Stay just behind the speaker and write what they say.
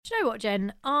Do you know what,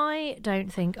 Jen? I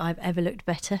don't think I've ever looked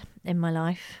better in my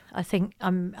life. I think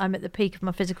I'm at the peak of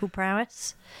my physical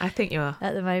prowess. I think you are.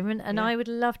 At the moment. And I would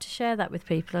love to share that with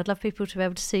people. I'd love people to be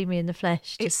able to see me in the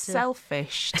flesh. It's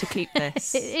selfish to keep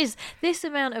this. It is. This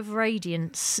amount of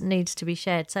radiance needs to be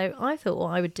shared. So I thought what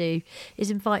I would do is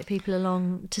invite people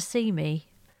along to see me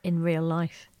in real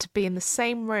life. To be in the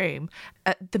same room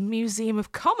at the Museum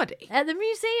of Comedy. At the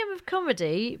Museum of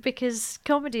Comedy, because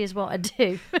comedy is what I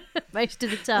do most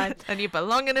of the time. And you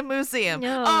belong in a museum.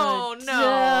 Oh,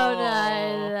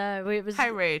 no. It was, how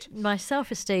rude. My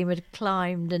self-esteem had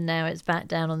climbed and now it's back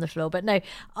down on the floor. But no,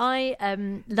 I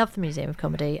love the Museum of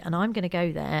Comedy and I'm going to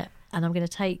go there and I'm going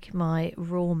to take my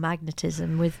raw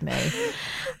magnetism with me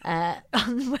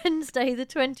on Wednesday, the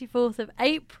 24th of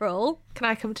April. Can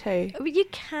I come too? You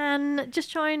can.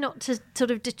 Just try not to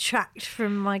sort of detract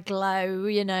from my glow,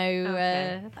 you know.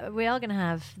 Okay. We are going to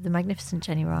have the magnificent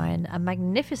Jenny Ryan, a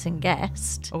magnificent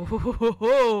guest. Oh.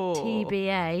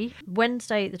 TBA.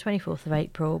 Wednesday, the 24th of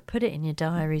April. Put it in your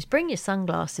diaries. Bring your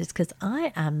sunglasses because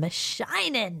I am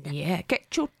shining. Yeah,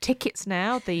 get your tickets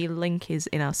now. The link is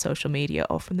in our social media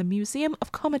or from the Museum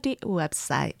of Comedy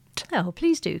website. Oh,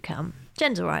 please do come.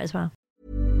 Jen's all right as well.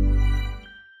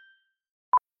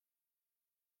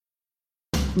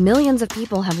 Millions of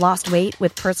people have lost weight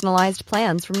with personalized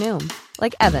plans from Noom.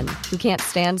 Like Evan, who can't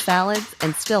stand salads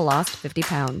and still lost 50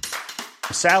 pounds.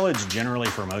 Salads generally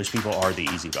for most people are the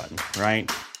easy button,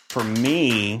 right? For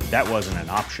me, that wasn't an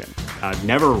option. I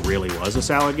never really was a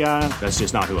salad guy. That's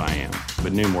just not who I am.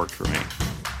 But Noom worked for me.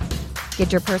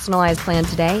 Get your personalized plan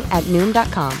today at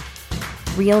Noom.com.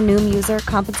 Real Noom user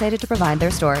compensated to provide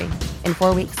their story. In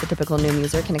 4 weeks, the typical Noom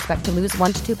user can expect to lose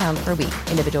 1 to 2 pounds per week.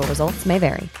 Individual results may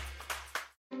vary.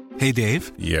 Hey,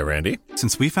 Dave. Yeah, Randy.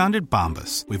 Since we founded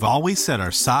Bombas, we've always said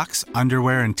our socks,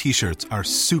 underwear, and T-shirts are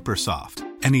super soft.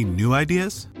 Any new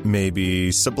ideas?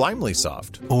 Maybe sublimely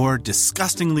soft. Or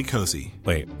disgustingly cozy.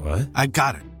 Wait, what? I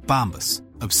got it. Bombas.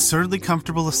 Absurdly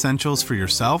comfortable essentials for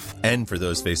yourself and for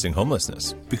those facing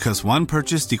homelessness. Because one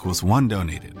purchased equals one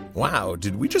donated. Wow,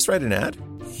 did we just write an ad?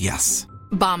 Yes.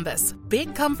 Bombas.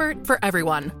 Big comfort for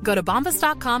everyone. Go to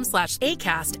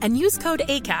bombas.com/ACAST and use code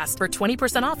ACAST for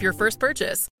 20% off your first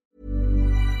purchase.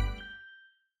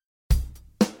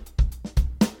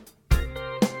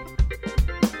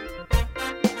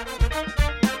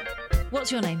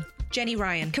 What's your name? Jenny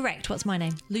Ryan. Correct. What's my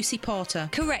name? Lucy Porter.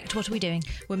 Correct. What are we doing?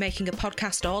 We're making a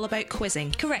podcast all about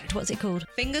quizzing. Correct. What's it called?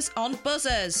 Fingers on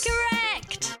Buzzers.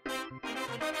 Correct.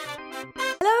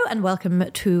 Hello and welcome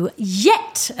to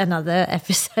yet another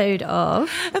episode of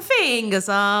Fingers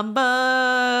on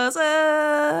Buzzers.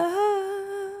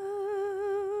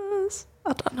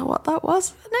 I don't know what that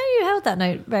was. No, you held that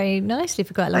note very nicely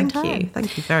for quite a long time.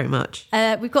 Thank you very much.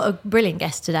 We've got a brilliant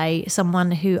guest today,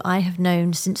 someone who I have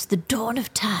known since the dawn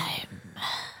of time.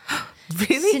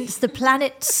 Really? Since the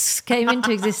planets came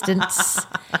into existence.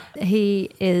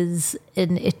 He is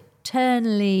an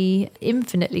eternally,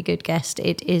 infinitely good guest.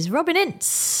 It is Robin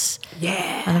Ince.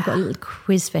 Yeah. And I've got a little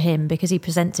quiz for him because he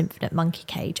presents Infinite Monkey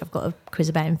Cage. I've got a quiz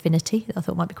about infinity that I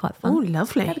thought might be quite fun. Oh,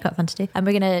 lovely. That'd be quite fun to do. And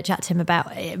we're going to chat to him about,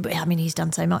 I mean, he's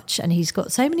done so much and he's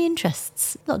got so many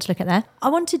interests. A lot to look at there. I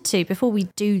wanted to, before we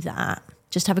do that,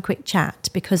 just have a quick chat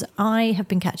because I have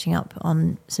been catching up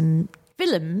on some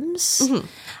films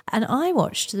and I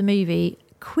watched the movie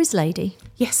Quiz Lady.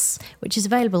 Yes. Which is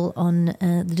available on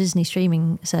the Disney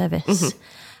streaming service.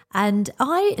 And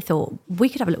I thought we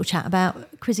could have a little chat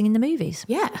about quizzing in the movies.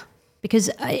 Yeah. Because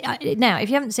now, if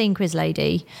you haven't seen Quiz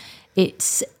Lady,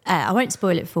 it's, I won't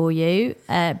spoil it for you,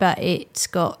 but it's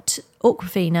got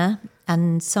Awkwafina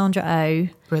and Sandra Oh.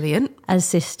 Brilliant. As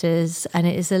sisters. And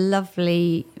it is a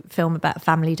lovely film about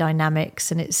family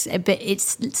dynamics. And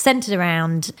it's centred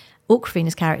around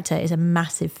Awkwafina's character is a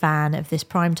massive fan of this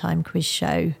primetime quiz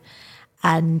show.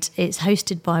 And it's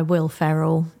hosted by Will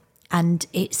Ferrell. And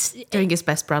it's doing his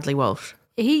best Bradley Walsh.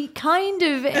 He kind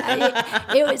of,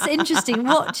 it was interesting,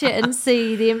 watch it and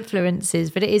see the influences,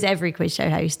 but it is every quiz show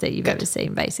host that you've ever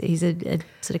seen, basically. He's a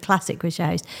sort of classic quiz show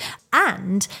host.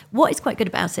 And what is quite good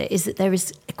about it is that there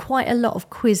is quite a lot of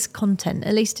quiz content,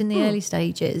 at least in the early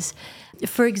stages.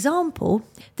 For example,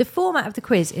 the format of the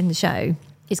quiz in the show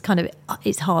is kind of,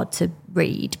 it's hard to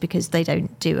read because they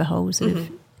don't do a whole sort of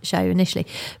show initially.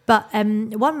 But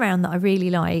one round that I really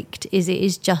liked is it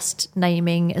is just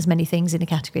naming as many things in a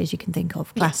category as you can think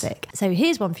of. Classic. Yes. So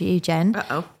here's one for you, Jen.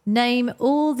 Uh-oh. Name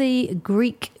all the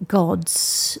Greek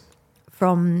gods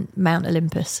from Mount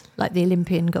Olympus, like the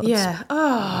Olympian gods. Yeah.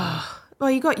 Oh,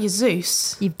 well, you got your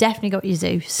Zeus. You've definitely got your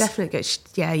Zeus. Definitely got,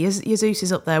 yeah, your Zeus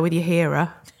is up there with your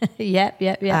Hera. Yep.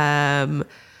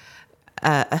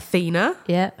 Athena.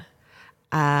 Yeah.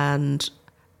 And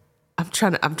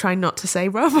I'm trying not to say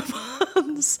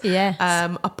Romans. Yes.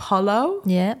 Apollo.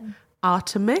 Yeah.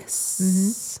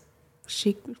 Artemis.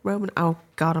 She Roman. Oh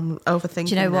God, I'm overthinking.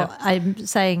 Do you know now. what? I'm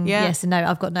saying yes and no.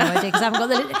 I've got no idea because I haven't got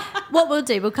the. What we'll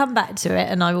do, we'll come back to it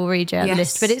and I will read you out the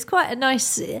list. But it's quite a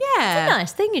nice, it's a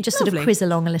nice thing. You just sort of quiz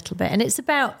along a little bit, and it's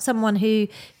about someone who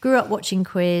grew up watching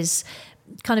quiz,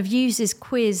 kind of uses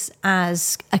quiz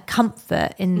as a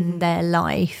comfort in their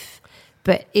life,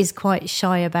 but is quite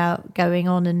shy about going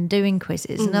on and doing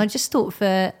quizzes. And I just thought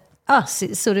for us,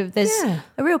 it's sort of, there's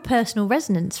a real personal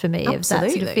resonance for me of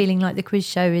that sort of feeling like the quiz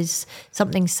show is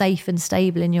something safe and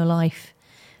stable in your life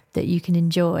that you can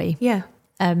enjoy. Yeah.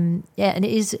 And it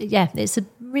is, it's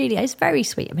very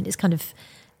sweet. I mean, it's kind of...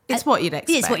 It's what you'd expect.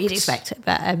 It's what you'd expect.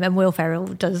 But, and Will Ferrell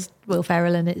does Will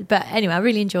Ferrell in it. But anyway, I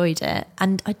really enjoyed it.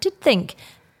 And I did think,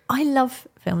 I love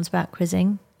films about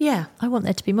quizzing. Yeah. I want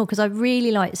there to be more because I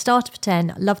really like Starter for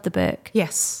 10. I love the book.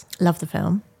 Yes. Love the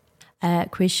film.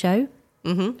 Quiz show.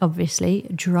 Obviously.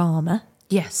 Drama.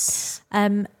 Yes.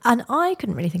 And I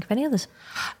couldn't really think of any others.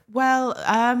 Well,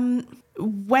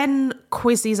 when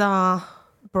quizzes are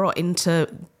brought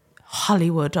into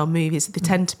Hollywood or movies, they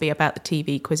tend to be about the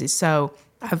TV quizzes. So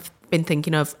I've been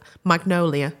thinking of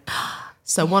Magnolia.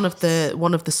 So one of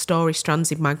the story strands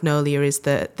in Magnolia is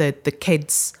the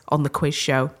kids on the quiz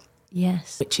show.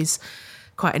 Yes. Which is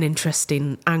quite an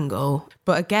interesting angle.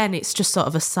 But again, it's just sort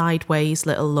of a sideways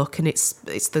little look, and it's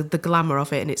the glamour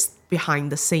of it, and it's behind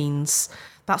the scenes.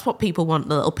 That's what people want,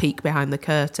 the little peek behind the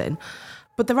curtain.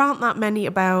 But there aren't that many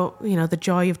about, the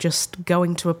joy of just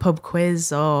going to a pub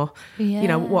quiz or,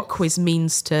 what quiz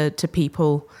means to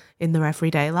people in their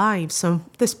everyday lives. So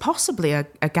there's possibly a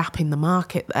gap in the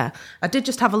market there. I did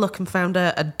just have a look and found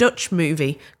a Dutch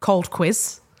movie called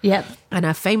Quiz. Yep. And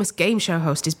a famous game show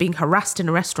host is being harassed in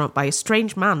a restaurant by a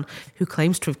strange man who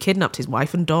claims to have kidnapped his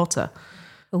wife and daughter.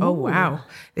 Ooh. Oh, wow.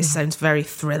 This sounds very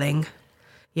thrilling.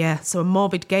 Yeah, so a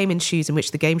morbid game ensues in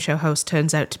which the game show host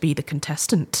turns out to be the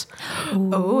contestant.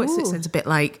 Ooh. Oh, so it sounds a bit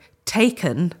like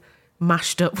Taken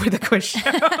mashed up with a quiz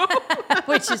show.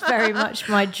 Which is very much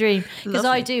my dream. Because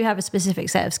I do have a specific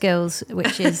set of skills,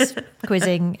 which is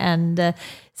quizzing. And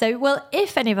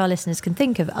if any of our listeners can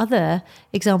think of other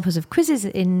examples of quizzes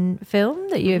in film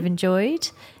that you have enjoyed,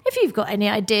 if you've got any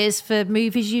ideas for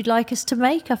movies you'd like us to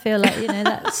make, I feel like,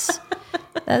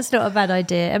 that's not a bad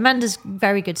idea. Amanda's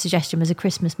very good suggestion was a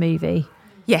Christmas movie.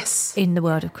 Yes. In the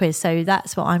world of quiz. So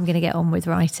that's what I'm going to get on with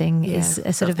writing, is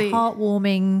a sort of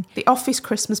heartwarming... The office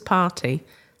Christmas party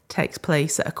takes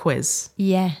place at a quiz.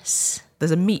 Yes.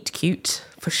 There's a meet cute,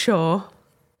 for sure.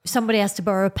 Somebody has to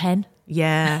borrow a pen.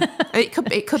 Yeah. it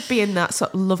could be in that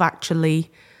sort of Love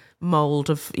Actually mould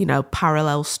of,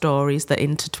 parallel stories that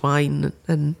intertwine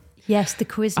and... Yes, the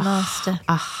Quizmaster.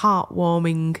 A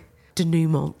heartwarming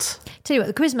denouement. Tell you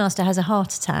what, the Quizmaster has a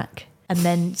heart attack and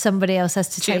then somebody else has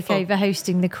to take over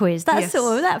hosting the quiz. That's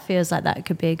that feels like that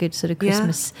could be a good sort of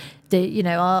Christmas.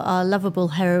 Our lovable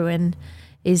heroine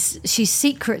she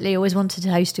secretly always wanted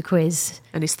to host a quiz.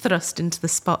 And is thrust into the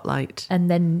spotlight. And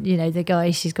then, the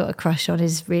guy she's got a crush on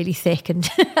is really thick and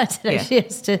I don't know, she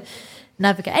has to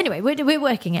navigate. Anyway, we're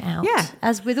working it out. Yeah.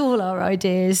 As with all our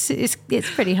ideas, it's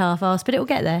pretty half-assed, but it'll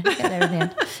get there. Get there in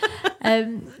the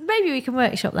end. Maybe we can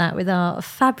workshop that with our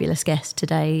fabulous guest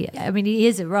today. I mean, he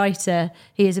is a writer.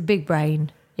 He is a big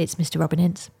brain. It's Mr. Robin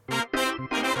Ince.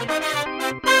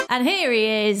 And here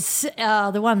he is,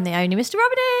 the one, the only Mr.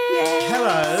 Robin Ince.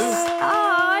 Hello.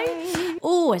 Hi.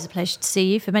 Always a pleasure to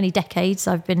see you. For many decades,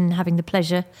 I've been having the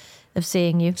pleasure of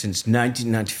seeing you. Since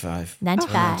 1995.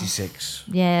 96.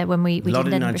 Yeah, when we did an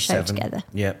Edinburgh show together.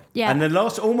 Yeah. And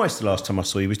almost the last time I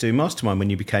saw you was doing Mastermind when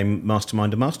you became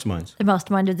Mastermind of Masterminds. The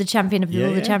Mastermind of the champion of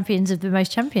all the champions of the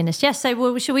most championist. Yes,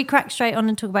 so shall we crack straight on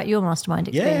and talk about your Mastermind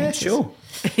experiences? Yeah, sure.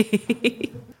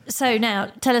 So now,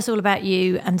 tell us all about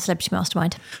you and Celebrity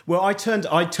Mastermind. Well, I turned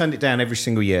it down every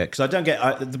single year because I don't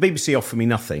get... the BBC offer me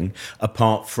nothing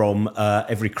apart from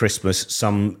every Christmas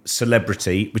some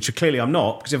celebrity, which clearly I'm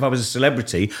not, because if I was a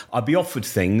celebrity, I'd be offered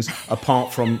things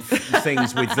apart from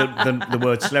things with the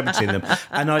word celebrity in them.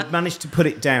 And I'd managed to put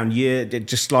it down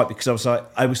just slightly because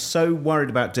I was so worried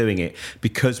about doing it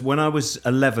because when I was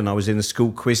 11, I was in the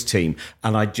school quiz team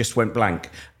and I just went blank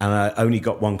and I only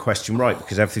got one question right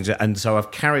because everything's... And so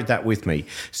I've carried that with me.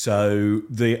 So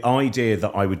the idea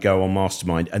that I would go on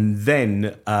Mastermind, and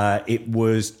then it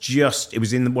was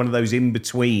in one of those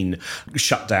in-between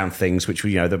shutdown things, which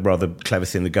were, the rather clever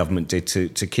thing the government did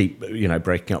to keep,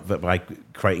 breaking up by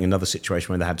creating another situation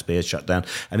where there had to be a shutdown.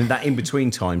 And in that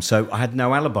in-between time, so I had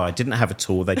no alibi. I didn't have a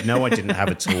tour. They'd know I didn't have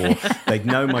a tour. They'd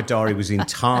know my diary was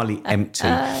entirely empty.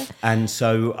 And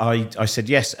so I said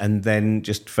yes, and then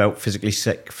just felt physically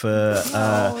sick for...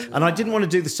 and I didn't want to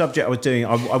do the subject I was doing.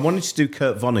 I wanted to do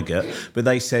Kurt Vonnegut, but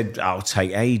they said, I'll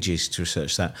take ages to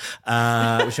research that,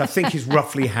 which I think is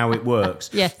roughly how it works.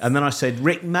 Yes. And then I said,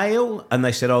 Rick Mail, and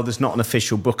they said, there's not an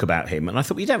official book about him. And I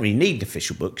thought, well, you don't really need an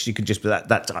official book, because you could just be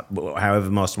that however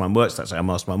Mastermind works, that's how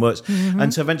Mastermind works. Mm-hmm.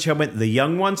 And so eventually I went, the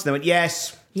young ones, and they went,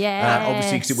 yes.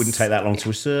 Obviously, because it wouldn't take that long to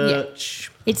research.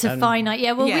 Yeah. It's a finite.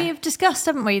 Yeah, well, we've discussed,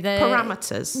 haven't we? The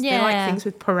parameters. Yeah. They like things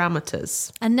with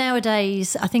parameters. And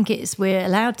nowadays, I think we're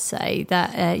allowed to say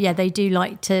that, they do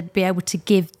like to be able to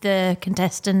give the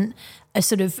contestant a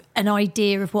sort of an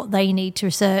idea of what they need to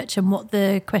research and what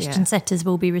the question setters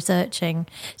will be researching.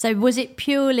 So was it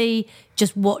purely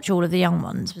just watch all of the young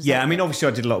ones? I mean, obviously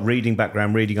I did a lot of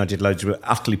background reading. I did loads of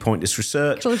utterly pointless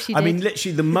research. Of course you did. I mean,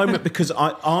 literally the moment, because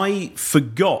I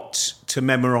forgot to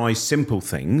memorise simple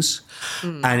things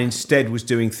and instead was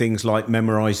doing things like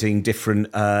memorising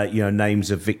different,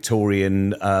 names of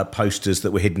Victorian posters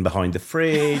that were hidden behind the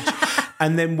fridge.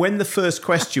 And then when the first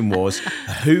question was,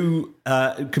 who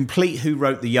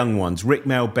wrote the young ones, Rick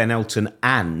Mail, Ben Elton,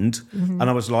 and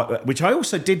I was like, which I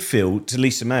also did feel to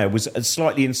Lisa Mayer was a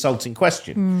slightly insulting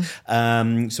question.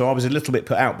 So I was a little bit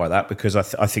put out by that, because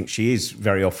I think she is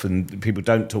very often, people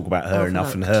don't talk about her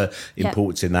enough and her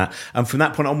importance in that. And from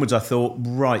that point onwards, I thought,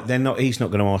 right, he's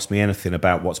not going to ask me anything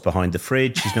about what's behind the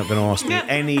fridge. He's not going to ask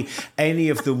me any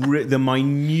of the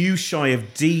minutiae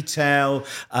of detail.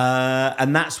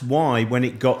 And that's why when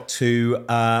it got to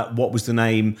what was the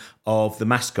name of the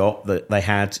mascot that they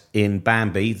had in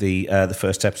Bambi, the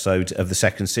first episode of the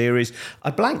second series,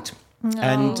 I blanked. No.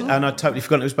 And I'd totally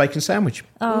forgotten it was bacon sandwich,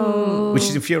 which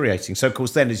is infuriating. So, of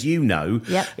course, then, as you know,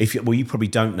 you probably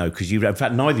don't know, because in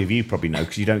fact, neither of you probably know,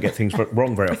 because you don't get things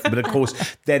wrong very often. But, of course,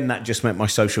 then that just meant my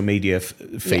social media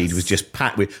feed was just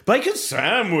packed with bacon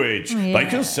sandwich,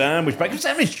 bacon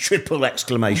sandwich, triple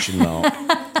exclamation mark.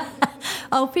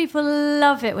 Oh, people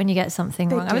love it when you get something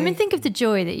wrong. I mean, think of the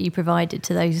joy that you provided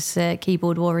to those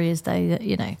keyboard warriors, though, that,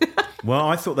 you know. Well,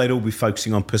 I thought they'd all be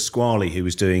focusing on Pasquale, who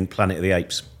was doing Planet of the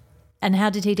Apes. And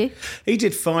how did he do? He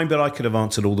did fine, but I could have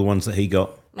answered all the ones that he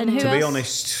got. And who to else? Be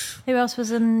honest. Who else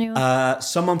was in yours?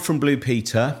 Someone from Blue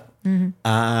Peter.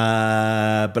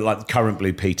 But like the current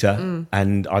Blue Peter,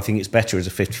 and I think it's better as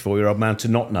a 54-year-old man to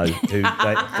not know who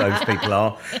those people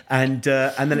are. And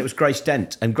then it was Grace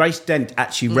Dent, and Grace Dent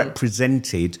actually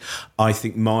represented, I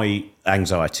think, my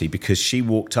anxiety, because she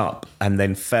walked up and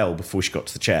then fell before she got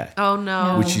to the chair. Oh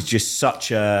no! Which is just such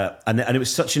a and it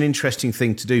was such an interesting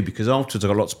thing to do, because afterwards I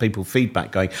got lots of people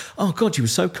feedback going, "Oh God, you were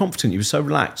so confident, you were so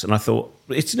relaxed," and I thought,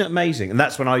 isn't it amazing? And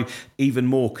that's when I even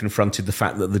more confronted the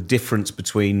fact that the difference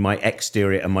between my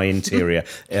exterior and my interior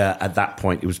at that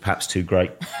point, it was perhaps too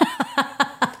great.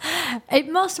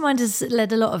 Mastermind has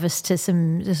led a lot of us to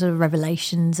some sort of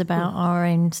revelations about our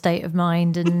own state of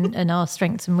mind and our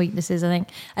strengths and weaknesses, I think.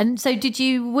 And so did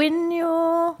you win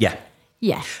your... Yeah.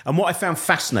 Yeah. And what I found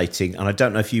fascinating, and I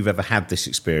don't know if you've ever had this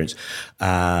experience,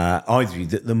 either of you,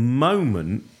 that the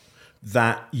moment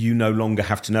that you no longer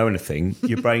have to know anything,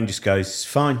 your brain just goes, it's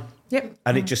fine. Yep.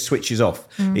 And it just switches off.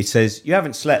 It says, you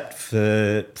haven't slept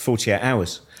for 48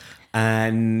 hours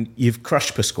and you've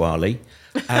crushed Pasquale,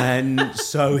 and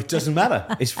so it doesn't matter.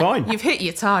 It's fine. You've hit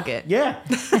your target. Yeah.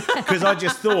 Because I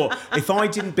just thought, if I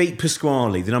didn't beat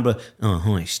Pasquale, then I'm like, oh,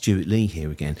 hi, Stuart Lee here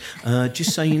again.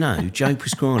 Just so you know, Joe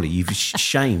Pasquale, you've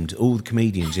shamed all the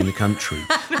comedians in the country,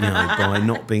 by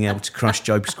not being able to crush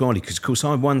Joe Pasquale. Because, of course,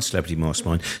 I won Celebrity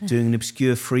Mastermind doing an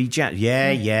obscure free chat.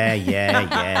 Yeah.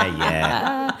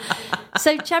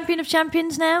 So, champion of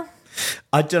champions now?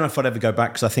 I don't know if I'd ever go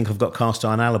back, because I think I've got cast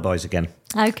iron alibis again.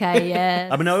 Okay, yeah.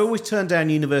 I mean, I always turn down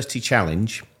University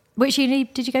Challenge. Which uni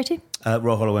did you go to?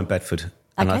 Royal Hollow and Bedford.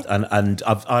 Okay. And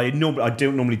I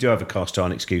don't normally do have a cast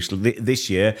iron excuse. This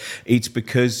year, it's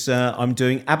because I'm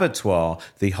doing Abattoir,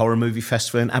 the horror movie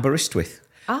festival in Aberystwyth.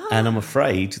 And I'm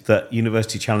afraid that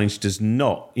University Challenge does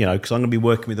not, because I'm going to be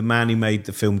working with the man who made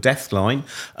the film Deathline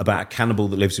about a cannibal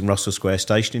that lives in Russell Square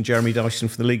Station, and Jeremy Dyson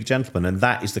for the League of Gentlemen. And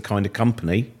that is the kind of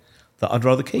company that I'd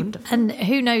rather keep. Wonderful. And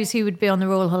who knows who would be on the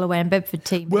Royal Holloway and Bedford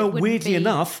team? Well, weirdly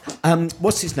enough,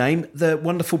 what's his name? The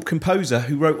wonderful composer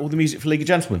who wrote all the music for League of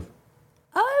Gentlemen.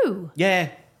 Oh. Yeah.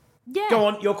 Go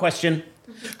on, your question.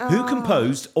 Who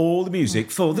composed all the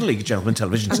music for the League of Gentlemen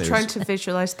television series? I'm trying to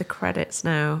visualise the credits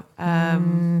now.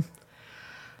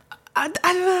 I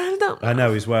don't. I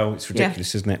know as well. It's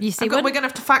ridiculous, isn't it? You see, We're going to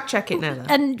have to fact check it now. Then.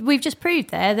 and we've just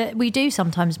proved there that we do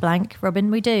sometimes blank, Robin.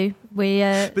 We do.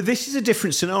 But this is a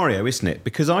different scenario, isn't it?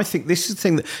 Because I think this is the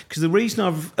thing because the reason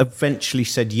I've eventually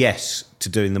said yes to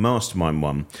doing the mastermind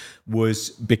one was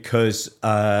because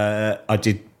I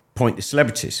did pointless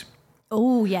celebrities.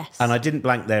 Oh, yes. And I didn't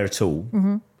blank there at all.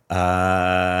 Mm-hmm.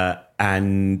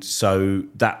 And so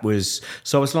that was,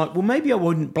 so I was like, well, maybe I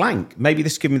wouldn't blank. Maybe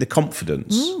this give me the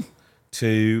confidence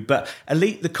but at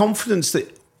least the confidence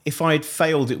that if I had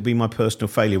failed, it would be my personal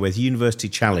failure. Where the university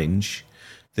challenge,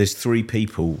 there's 3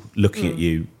 people looking at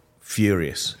you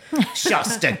furious.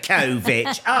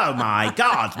 Shostakovich, oh my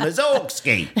God,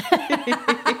 Mussorgsky.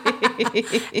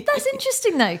 That's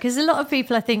interesting, though, because a lot of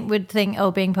people, I think, would think,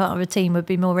 being part of a team would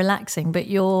be more relaxing, but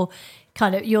your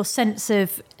sense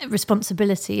of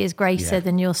responsibility is greater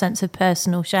than your sense of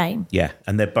personal shame. Yeah,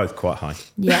 and they're both quite high.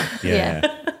 Yeah.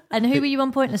 And who were you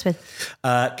on Pointless with?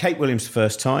 Kate Williams the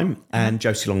first time and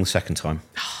Josie Long the second time.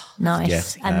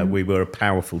 Nice. Yeah, we were a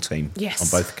powerful team on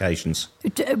both occasions.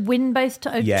 Win both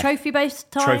times? Trophy both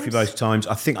times? Trophy both times.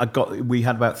 I think we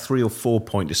had about 3 or 4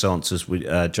 pointless answers with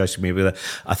Josie and me.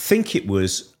 I think it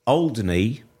was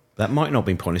Alderney. That might not have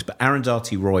been pointless, but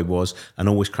Arundhati Roy was, and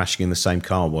Always Crashing in the Same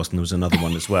Car was, and there was another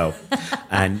one as well.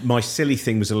 And my silly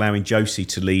thing was allowing Josie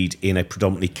to lead in a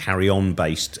predominantly carry-on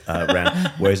based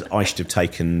round, whereas I should have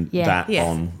taken that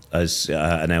on as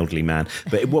an elderly man.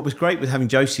 But what was great with having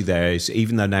Josie there is,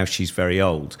 even though now she's very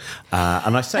old,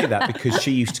 and I say that because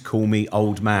she used to call me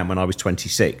old man when I was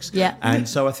 26. Yeah. And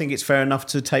so I think it's fair enough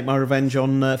to take my revenge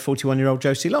on 41-year-old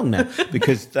Josie Long now,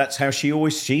 because that's how she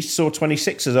saw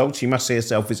 26 as old. She must see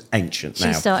herself as ancient now.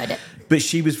 She started it. But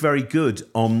she was very good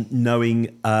on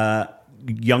knowing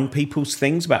young people's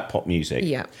things about pop music.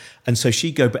 Yeah. And so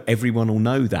she'd go, but everyone will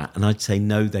know that. And I'd say,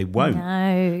 no, they won't.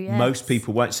 No, yes. Most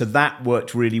people won't. So that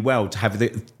worked really well to have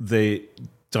the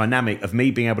dynamic of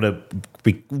me being able to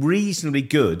be reasonably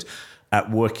good at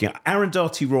working.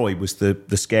 Arundhati Roy was the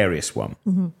scariest one.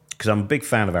 Mm-hmm. Because I'm a big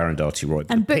fan of Arundhati Roy.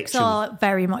 And books are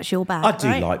very much your bag, I do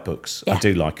right? like books. Yeah. I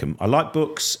do like them. I like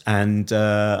books, and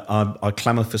I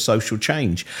clamour for social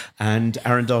change. And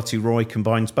Arundhati Roy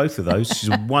combines both of those.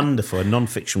 She's wonderful at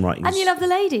non-fiction writing. And you love the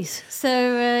ladies. So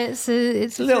it's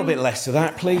a little bit less of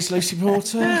that, please, Lucy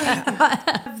Porter.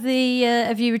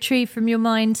 Have you retrieved from your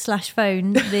mind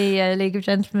 /phone the League of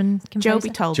Gentlemen composer?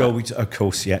 Joby Talbot. Of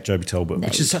course, Joby Talbot,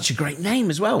 which is such a great name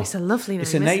as well. It's a lovely name.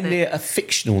 It's a name near a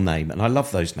fictional name, and I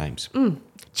love those names.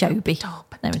 Joby. No,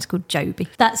 it's called Joby.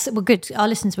 That's good. Our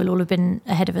listeners will all have been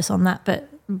ahead of us on that, but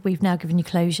we've now given you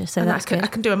closure, so that's good. I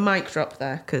can do a mic drop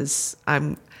there because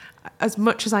I'm, as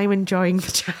much as I'm enjoying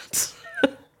the chat,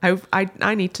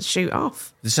 I need to shoot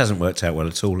off. This hasn't worked out well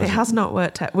at all, has it? It has not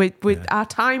worked out. Our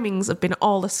timings have been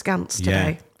all askance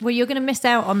today. Well, you're going to miss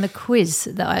out on the quiz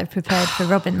that I've prepared for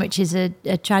Robin, which is a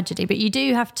tragedy. But you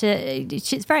do have to.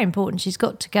 It's very important. She's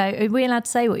got to go. Are we allowed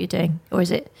to say what you're doing, or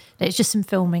is it? It's just some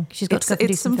filming. She's got to go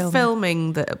do some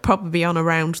filming that will probably be on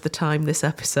around the time this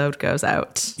episode goes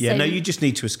out. Yeah, no, you just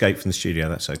need to escape from the studio.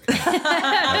 That's okay.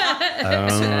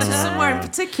 To somewhere in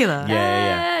particular.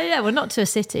 Yeah. Well, not to a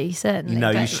city, certainly.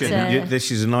 No, you shouldn't. This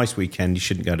is a nice weekend. You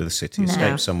shouldn't go to the city.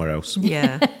 Escape somewhere else.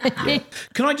 Yeah.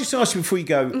 Can I just ask you before you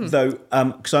go, though,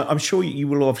 because I'm sure you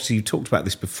will obviously, you talked about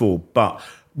this before, but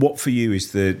what for you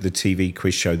is the TV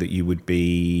quiz show that you would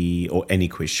be, or any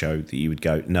quiz show that you would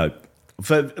go, no.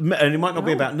 And it might not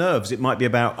be about nerves. It might be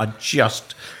about,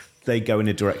 they go in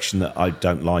a direction that I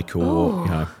don't like, or,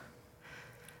 you know.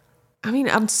 I mean,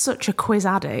 I'm such a quiz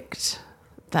addict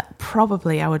that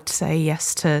probably I would say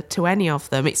yes to any of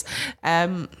them. It's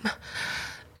well,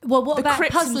 what the about Krypton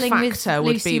puzzling with factor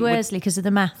would Lucy be- Worsley because of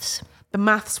the maths? the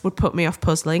maths would put me off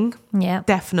puzzling. Yeah,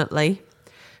 definitely.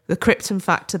 The Krypton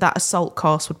factor, that assault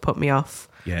course would put me off.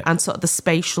 Yeah, and sort of the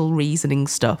spatial reasoning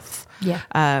stuff. Yeah.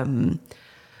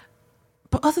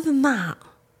 But other than that,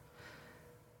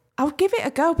 I would give it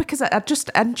a go because I just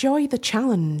enjoy the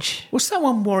challenge. What's that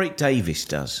one Warwick Davis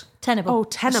does? Tenable. Oh,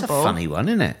 Tenable. That's a funny one,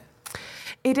 isn't it?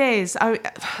 It is.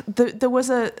 There was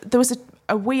a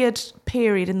weird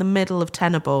period in the middle of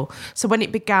Tenable. So when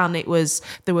it began,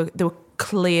 there were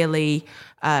clearly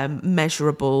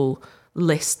measurable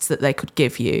lists that they could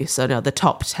give you. So the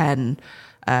top 10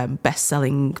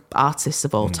 best-selling artists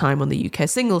of all time on the UK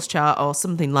singles chart or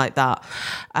something like that.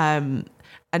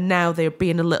 And now they're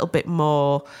being a little bit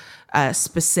more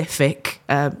specific.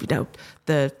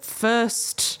 The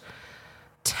first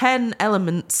 10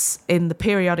 elements in the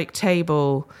periodic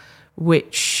table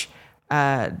which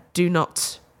do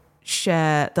not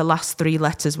share the last 3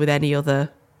 letters with any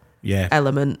other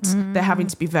element. They're having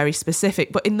to be very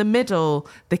specific. But in the middle,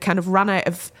 they kind of ran out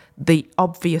of the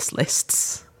obvious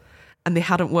lists and they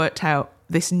hadn't worked out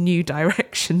this new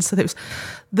direction. So there was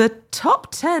the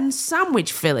top 10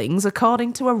 sandwich fillings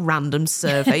according to a random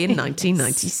survey in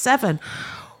 1997.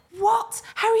 What?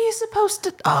 How are you supposed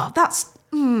to... Oh, that's...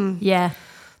 Yeah.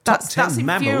 That's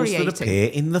mammals infuriating. that appear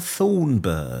in the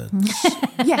Thornbirds.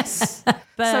 Yes. So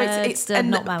it's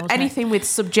not mammals, no. anything with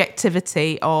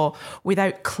subjectivity or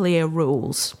without clear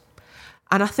rules.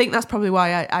 And I think that's probably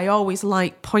why I always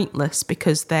like Pointless,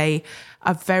 because they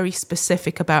are very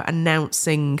specific about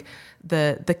announcing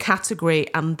the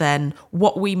category and then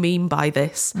what we mean by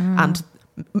this and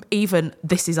even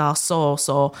this is our source,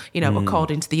 or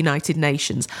according to the United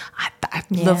Nations. I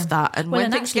love that. And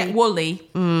when things get woolly,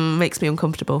 makes me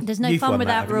uncomfortable. There's no fun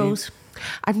without rules.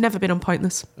 I've never been on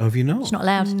Pointless. Oh, have you not? It's not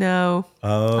allowed. No.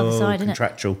 Other side,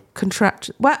 contractual.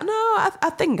 Contractual. Well, no,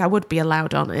 I think I would be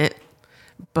allowed on it,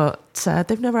 but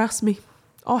they've never asked me.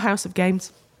 Or House of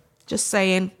Games. Just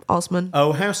saying, Osman.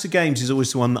 Oh, House of Games is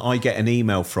always the one that I get an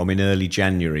email from in early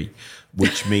January,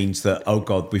 which means that, oh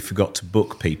God, we forgot to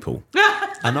book people.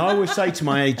 And I always say to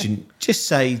my agent, just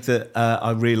say that I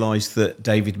realise that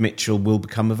David Mitchell will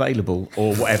become available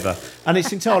or whatever. And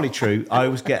it's entirely true. I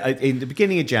always get, in the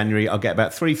beginning of January, I'll get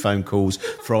about 3 phone calls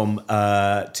from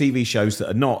TV shows that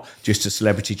are not just a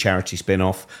celebrity charity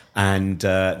spin-off. And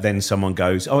then someone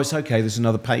goes, oh, it's okay, there's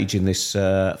another page in this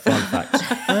fun fact.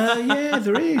 Yeah,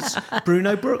 there is.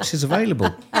 Bruno Brooks is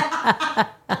available.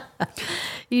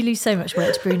 You lose so much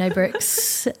work to Bruno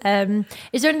Brooks.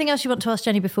 Is there anything else you want to ask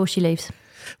Jenny before she leaves?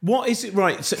 What is it,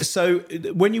 right? So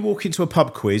when you walk into a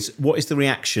pub quiz, what is the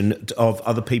reaction of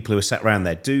other people who are sat around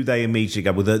there? Do they immediately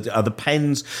go, are the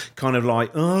pens kind of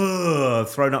like,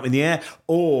 thrown up in the air?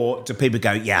 Or do people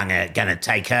go, yeah, I'm going to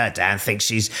take her down, think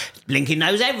she's blinking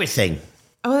knows everything?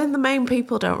 Oh, then the main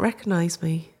people don't recognise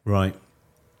me. Right.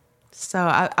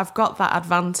 So I've got that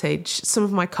advantage. Some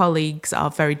of my colleagues are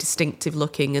very distinctive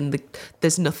looking, and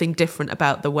there's nothing different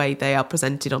about the way they are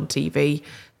presented on TV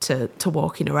to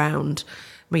walking around.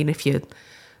 I mean, if you're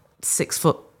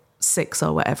 6'6"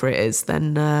 or whatever it is,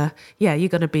 then you're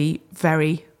going to be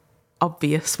very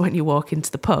obvious when you walk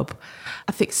into the pub.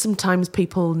 I think sometimes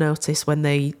people notice when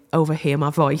they overhear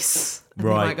my voice. And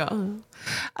right. They might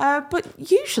go, but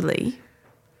usually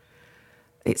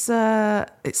it's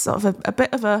sort of a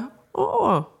bit of a,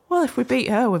 oh, well, if we beat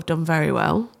her, we've done very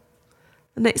well.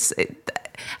 And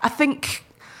I think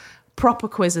proper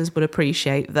quizzes would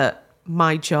appreciate that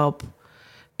my job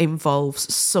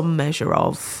involves some measure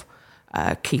of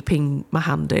keeping my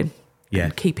hand in,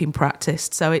 and keeping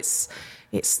practiced. So it's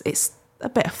a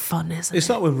bit of fun, isn't it? It's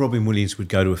like when Robin Williams would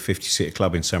go to a 50-seater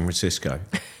club in San Francisco.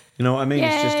 You know what I mean?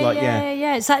 It's just like,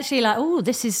 yeah. It's actually like, oh,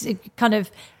 this is kind of,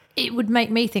 it would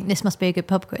make me think this must be a good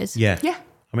pub quiz. Yeah.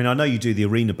 I mean, I know you do the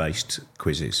arena-based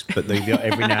quizzes, but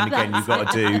every now and again you've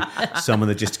got to do some of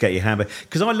them just to get your hand.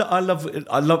 Because I love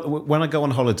when I go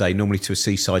on holiday, normally to a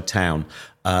seaside town.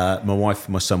 My wife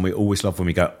and my son, we always love when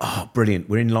we go, oh, brilliant,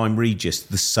 we're in Lyme Regis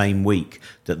the same week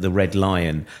that the Red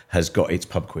Lion has got its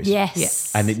pub quiz.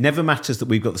 Yes. And it never matters that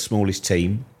we've got the smallest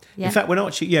team. Yeah. In fact, when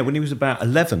he was about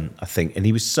 11, I think, and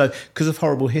he was because of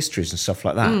horrible histories and stuff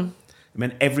like that. I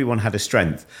mean, everyone had a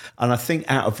strength. And I think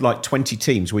out of like 20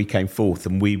 teams, we came fourth,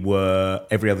 and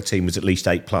every other team was at least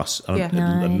 8+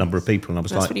 a number of people. And I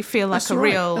was That's when you feel like a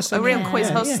real quiz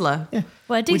hustler. Yeah.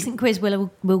 Well, a decent quiz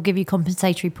will give you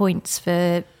compensatory points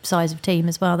for size of team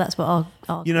as well. That's what our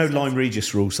Lyme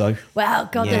Regis rules, though. Well,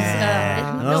 God,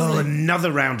 there's...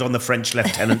 another round on the French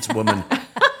lieutenant's woman.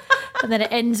 And then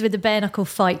it ends with a bare knuckle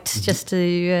fight, just to...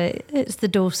 it's the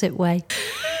Dorset way.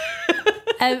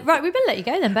 Right, we better let you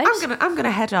go then, babes. I'm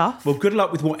gonna head off. Well, good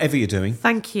luck with whatever you're doing.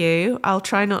 Thank you. I'll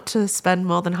try not to spend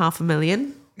more than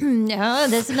 $500,000. No,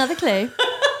 there's another clue.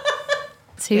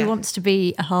 So who wants to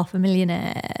be a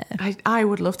 $500,000? I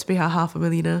would love to be a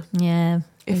 $500,000. Yeah.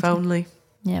 If only.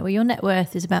 Yeah, well, your net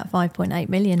worth is about 5.8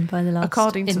 million by the last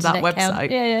according to that website.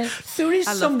 Count. Yeah. There is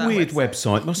some weird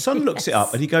website. My son looks it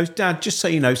up and he goes, Dad, just so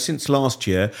you know, since last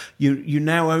year, you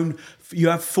now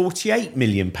have 48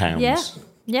 million pounds.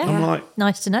 Yeah. I'm like,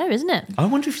 nice to know, isn't it? I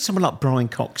wonder if it's someone like Brian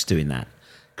Cox doing that.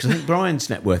 Because I think Brian's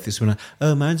net worth is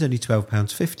mine's only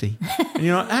 £12.50. And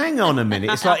you're like, hang on a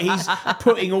minute. It's like he's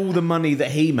putting all the money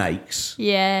that he makes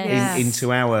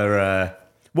into our...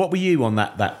 what were you on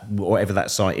that whatever that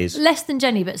site is? Less than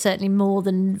Jenny, but certainly more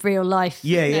than real life.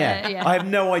 Yeah. I have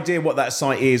no idea what that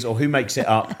site is or who makes it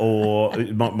up or,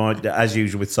 as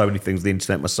usual with so many things on the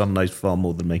internet, my son knows far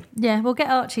more than me. Yeah, we'll get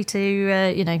Archie to,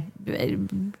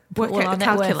 work out the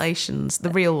calculations, the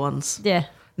real ones. Yeah.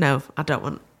 No, I don't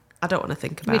want I don't want to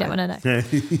think about We it. don't want to know.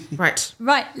 Right.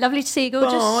 Right, lovely to see you,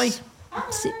 gorgeous. Bye.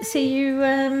 See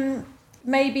you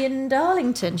maybe in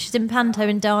Darlington. She's in Panto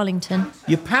in Darlington.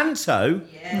 Your Panto?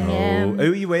 Yeah. Oh,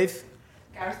 who are you with?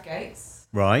 Gareth Gates.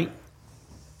 Right.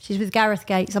 She's with Gareth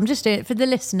Gates. I'm just doing it for the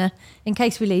listener in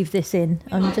case we leave this in.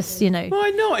 I'm just,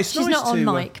 Why not? It's she's nice not on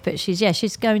to, mic, but she's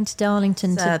going to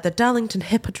Darlington. The Darlington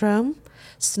Hippodrome,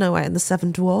 Snow White and the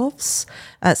Seven Dwarfs,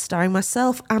 starring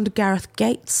myself and Gareth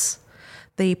Gates,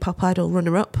 the Pop Idol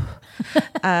runner-up.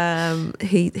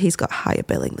 He's got higher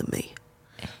billing than me.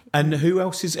 And who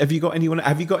else is? Have you got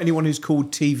anyone who's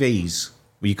called TVs?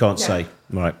 Well, you can't say.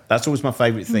 Right. That's always my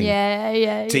favourite thing.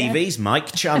 Yeah. TV's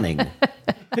Mike Chunning.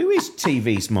 Who is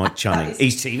TV's Mike Chunning?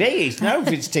 He's TV. He's known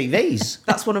for his TVs.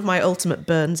 That's one of my ultimate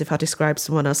burns if I describe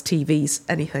someone as TVs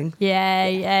anything.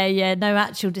 Yeah. No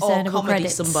actual Or discernible comedy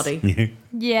credits. somebody.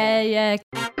 Yeah.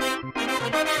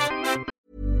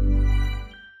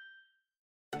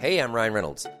 Hey, I'm Ryan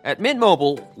Reynolds. At Mint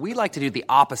Mobile, we like to do the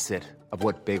opposite of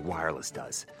what Big Wireless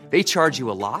does. They charge you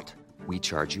a lot, we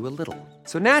charge you a little.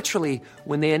 So naturally,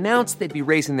 when they announced they'd be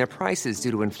raising their prices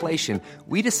due to inflation,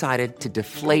 we decided to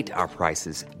deflate our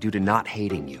prices due to not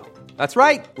hating you. That's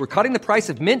right. We're cutting the price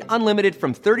of Mint Unlimited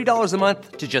from $30 a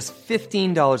month to just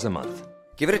 $15 a month.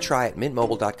 Give it a try at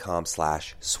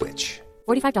mintmobile.com/switch.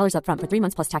 $45 up front for 3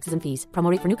 months plus taxes and fees. Promo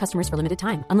rate for new customers for limited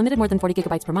time. Unlimited more than 40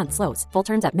 gigabytes per month. Slows full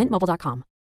terms at mintmobile.com.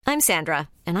 I'm Sandra,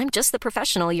 and I'm just the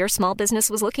professional your small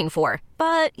business was looking for.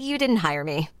 But you didn't hire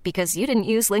me because you didn't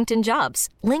use LinkedIn Jobs.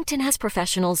 LinkedIn has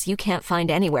professionals you can't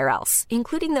find anywhere else,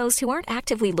 including those who aren't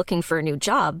actively looking for a new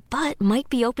job, but might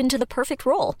be open to the perfect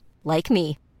role, like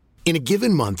me. In a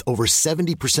given month, over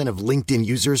 70% of LinkedIn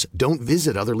users don't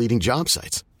visit other leading job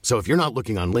sites. So if you're not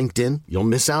looking on LinkedIn, you'll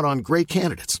miss out on great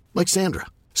candidates like Sandra.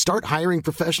 Start hiring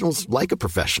professionals like a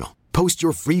professional. Post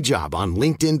your free job on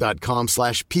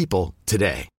linkedin.com/people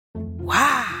today.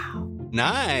 Wow.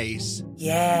 Nice.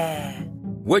 Yeah.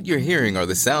 What you're hearing are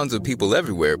the sounds of people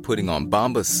everywhere putting on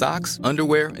Bombas socks,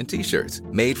 underwear, and T-shirts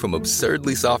made from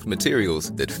absurdly soft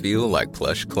materials that feel like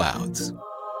plush clouds.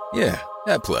 Yeah,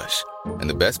 that plush. And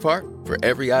the best part? For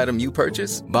every item you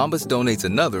purchase, Bombas donates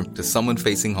another to someone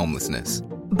facing homelessness.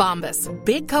 Bombas.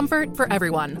 Big comfort for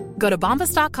everyone. Go to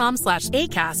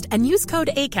bombas.com/ACAST and use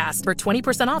code ACAST for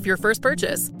 20% off your first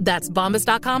purchase. That's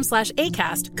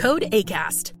bombas.com/ACAST. Code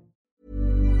ACAST.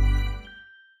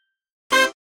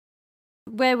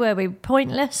 Where were we?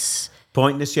 Pointless.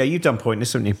 Pointless, yeah. You've done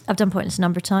Pointless, haven't you? I've done Pointless a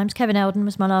number of times. Kevin Eldon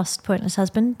was my last Pointless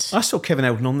husband. I saw Kevin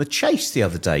Eldon on The Chase the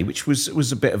other day, which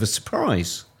was a bit of a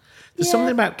surprise. There's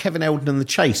something about Kevin Eldon and The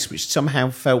Chase which somehow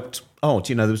felt odd.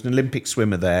 You know, there was an Olympic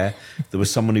swimmer there, there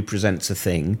was someone who presents a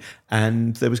thing,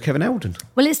 and there was Kevin Eldon.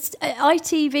 Well, it's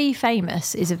ITV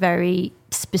famous is a very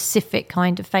specific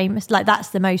kind of famous. Like, that's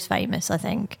the most famous, I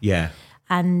think. Yeah.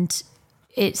 And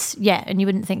and you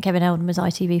wouldn't think Kevin Eldon was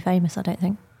ITV famous, I don't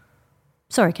think.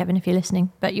 Sorry, Kevin, if you're listening,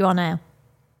 but you are now.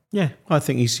 Yeah, I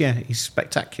think he's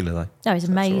spectacular though. No, he's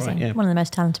amazing. Right, yeah. One of the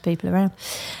most talented people around.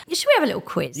 Should we have a little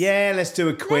quiz? Yeah, let's do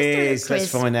a quiz. Let's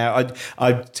find out.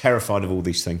 I'm terrified of all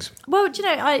these things. Well, do you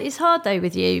know, it's hard though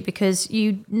with you because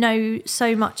you know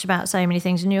so much about so many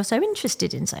things and you're so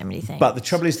interested in so many things. But the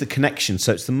trouble is the connection.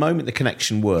 So it's the moment the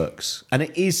connection works. And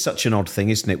it is such an odd thing,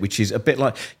 isn't it? Which is a bit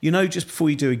like, you know, just before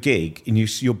you do a gig and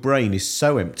your brain is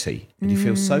so empty and you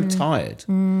feel so tired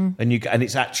and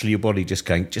it's actually your body just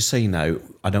going, just so you know,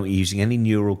 I don't want you using any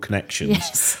neural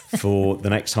connections for the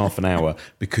next half an hour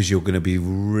because you're going to be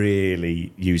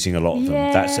really using a lot of them.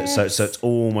 Yes. So it's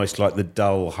almost like the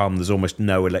dull hum. There's almost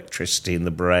no electricity in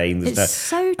the brain. It's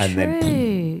so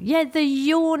true. The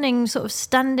yawning, sort of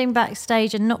standing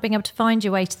backstage and not being able to find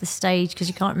your way to the stage because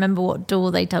you can't remember what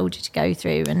door they told you to go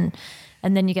through, and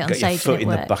then you get on stage. Got your foot and it in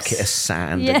works. the bucket of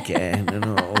sand again.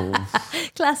 And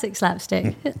Classic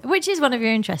Slapstick, which is one of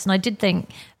your interests. And I did think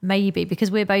maybe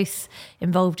because we're both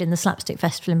involved in the Slapstick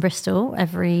Festival in Bristol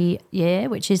every year,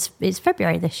 which is it's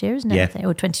February this year, isn't it? Yeah. I think,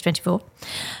 or 2024.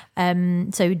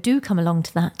 So do come along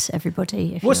to that,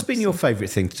 everybody. What's been your favourite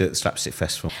thing to do at the Slapstick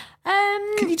Festival?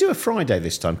 Can you do a Friday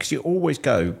this time? Because you always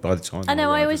go by the time. I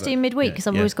know, I always do midweek because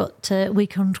I've always got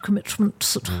weekend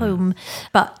commitments at home.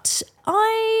 But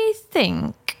I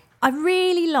think I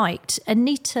really liked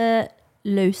Anita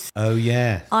Luce. Oh,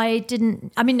 yeah.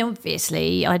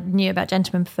 Obviously, I knew about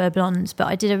Gentlemen Prefer Blondes, but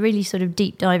I did a really sort of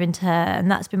deep dive into her, and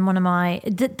that's been one of my...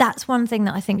 That's one thing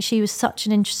that I think she was such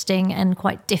an interesting and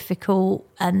quite difficult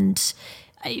and,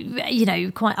 you know,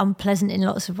 quite unpleasant in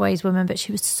lots of ways woman, but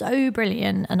she was so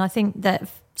brilliant, and I think that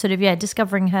sort of,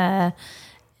 discovering her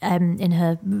in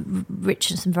her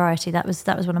richness and variety, that was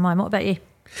one of mine. What about you?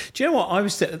 Do you know what?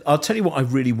 I'll tell you what I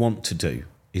really want to do.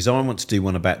 is I want to do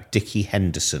one about Dickie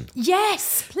Henderson.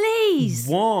 Yes, please.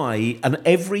 Why? And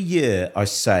every year I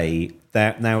say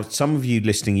that, now some of you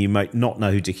listening, you might not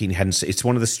know who Dickie Henderson is. It's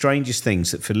one of the strangest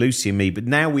things that for Lucy and me, but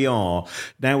now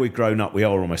we've grown up, we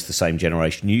are almost the same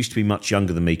generation. You used to be much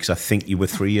younger than me because I think you were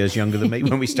 3 years younger than me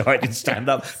when we started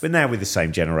stand-up, but now we're the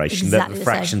same generation. Exactly The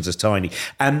fractions are tiny.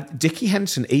 And Dickie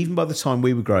Henderson, even by the time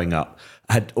we were growing up,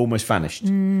 had almost vanished.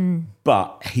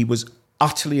 But he was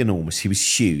utterly enormous. He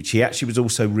was huge. He actually was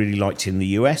also really liked in the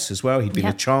US as well. He'd been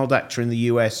a child actor in the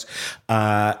US.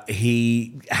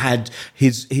 He had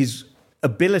his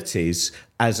abilities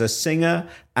as a singer,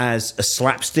 as a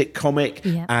slapstick comic,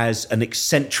 as an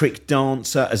eccentric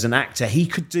dancer, as an actor. He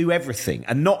could do everything,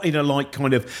 and not in a like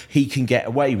kind of he can get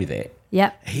away with it.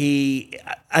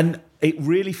 And it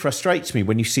really frustrates me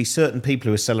when you see certain people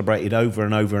who are celebrated over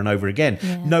and over and over again.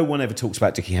 No one ever talks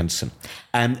about Dickie Henderson.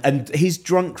 And his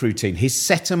drunk routine, his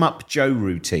set-em-up Joe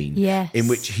routine, in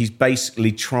which he's basically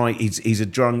he's a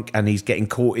drunk and he's getting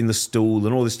caught in the stool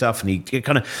and all this stuff, and he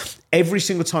kind of, every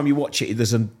single time you watch it,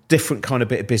 there's a different kind of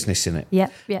bit of business in it.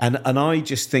 And I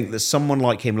just think that someone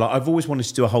like him, like I've always wanted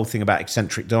to do a whole thing about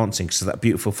eccentric dancing, so that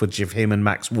beautiful footage of him and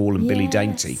Max Wall and Billy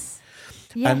Dainty.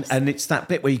 And it's that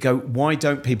bit where you go, why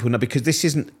don't people know? Because this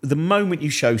isn't the moment you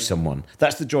show someone.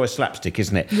 That's the joy of slapstick,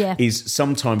 isn't it? Is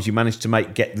sometimes you manage to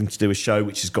get them to do a show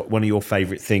which has got one of your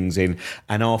favourite things in,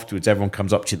 and afterwards everyone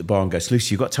comes up to you at the bar and goes,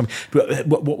 Lucy, you've got to tell me,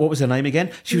 what was her name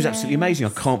again? She was absolutely amazing. I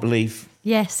can't believe.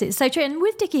 Yes, it's so true. And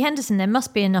with Dickie Henderson, there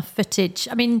must be enough footage.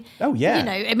 I mean,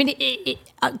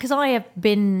 because I have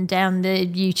been down the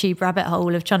YouTube rabbit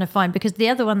hole of trying to find, because the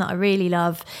other one that I really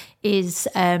love is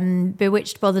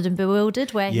Bewitched, Bothered and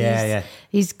Bewildered, where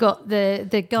he's got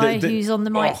the guy who's on the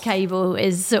mic cable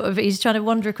is sort of, he's trying to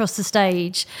wander across the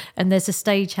stage, and there's a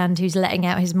stagehand who's letting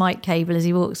out his mic cable as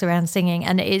he walks around singing,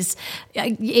 and it is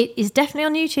definitely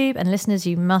on YouTube, and listeners,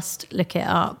 you must look it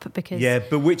up, because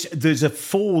Bewitched, there's a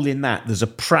fall in that. There's a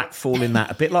pratfall in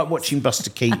that, a bit like watching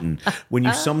Buster Keaton, when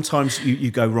you sometimes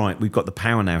you go, right, we've got the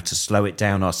power now to slow it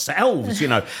down ourselves,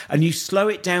 and you slow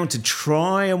it down to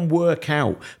try and work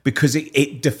out, because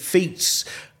it defeats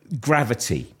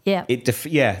gravity.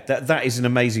 That is an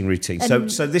amazing routine.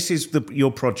 So this is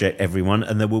your project, everyone,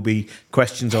 and there will be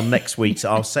questions on next week. So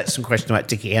I'll set some questions about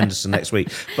Dickie Henderson next week.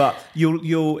 But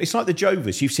you'll it's like the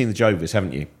Jovers. You've seen the Jovers,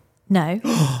 haven't you? No.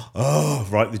 Oh,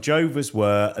 right. The Jovers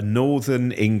were a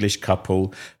northern English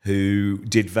couple who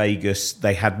did Vegas.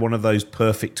 They had one of those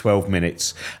perfect 12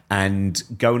 minutes. And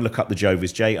go and look up the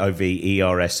Jovers, Jovers.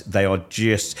 They are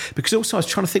just... Because also I was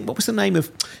trying to think, what was the name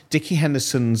of... Dickie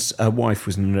Henderson's wife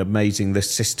was an amazing... The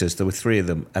sisters, there were three of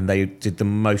them. And they did the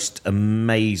most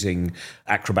amazing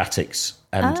acrobatics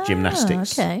and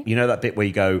gymnastics. Okay. You know that bit where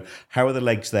you go, how are the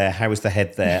legs there? How is the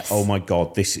head there? Yes. Oh, my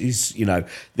God, this is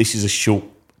a short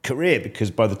career,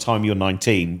 because by the time you're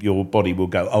 19 your body will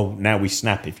go, oh, now we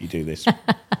snap if you do this.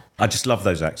 I just love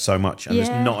those acts so much, and there's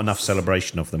not enough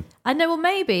celebration of them. I know, well,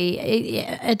 maybe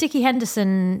a Dickie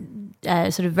Henderson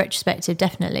sort of retrospective,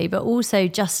 definitely, but also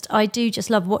I do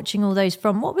just love watching all those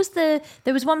from,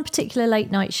 there was one particular late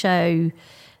night show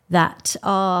that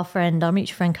our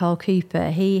mutual friend Carl Cooper,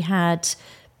 he had,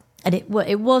 and it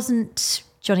wasn't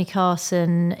Johnny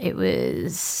Carson, it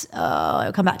was,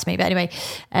 it'll come back to me, but anyway,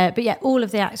 all of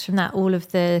the acts from that, all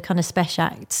of the kind of special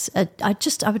acts, I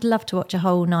would love to watch a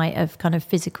whole night of kind of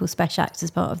physical special acts as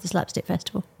part of the Slapstick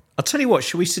Festival. I'll tell you what,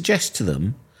 shall we suggest to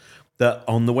them that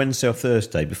on the Wednesday or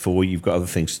Thursday, before you've got other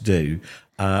things to do,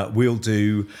 we'll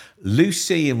do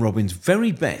Lucy and Robin's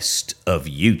very best of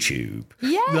YouTube.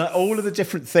 Yes. All of the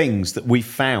different things that we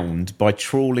found by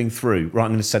trawling through. Right,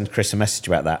 I'm going to send Chris a message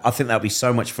about that. I think that would be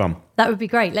so much fun. That would be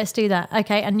great. Let's do that.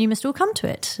 Okay, and you must all come to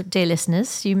it, dear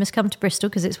listeners. You must come to Bristol,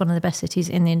 because it's one of the best cities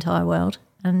in the entire world.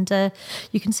 And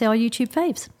you can see our YouTube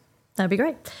faves. That would be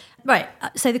great. Right,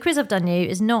 so the quiz I've done you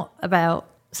is not about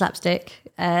slapstick.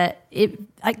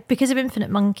 Because of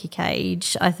Infinite Monkey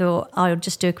Cage, I thought I'll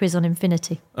just do a quiz on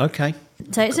Infinity. Okay.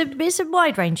 So it's a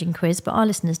wide-ranging quiz, but our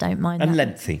listeners don't mind and that.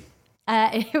 Lengthy.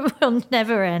 It will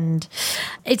never end.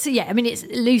 It's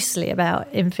loosely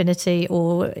about Infinity,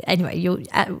 or anyway,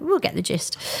 we'll get the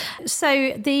gist.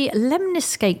 So the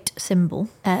lemniscate symbol,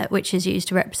 which is used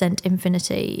to represent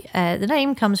Infinity, the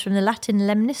name comes from the Latin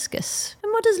lemniscus.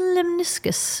 And what does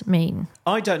lemniscus mean?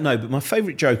 I don't know, but my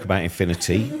favourite joke about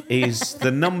Infinity is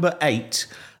the number 8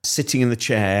 sitting in the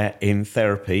chair in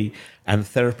therapy, and the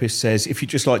therapist says, if you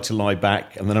just like to lie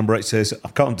back, and the number 8 says, I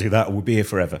can't do that, I will be here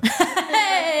forever.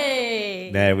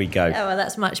 There we go. Oh, well,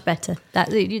 that's much better.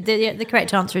 The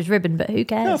correct answer is ribbon, but who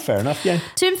cares? Oh, fair enough, yeah.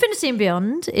 To infinity and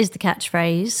beyond is the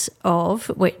catchphrase of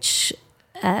which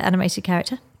animated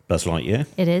character? Buzz Lightyear.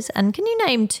 It is. And can you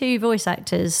name 2 voice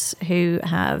actors who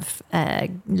have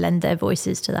lent their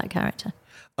voices to that character?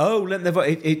 Oh,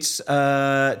 it's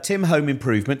Tim Home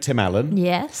Improvement, Tim Allen.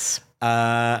 Yes.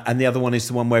 And the other one is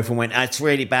the one where everyone went, it's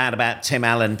really bad about Tim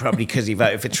Allen, probably because he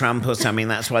voted for Trump or something.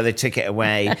 That's why they took it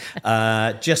away.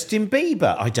 Justin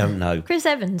Bieber, I don't know. Chris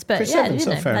Evans, but Chris yeah, Evans,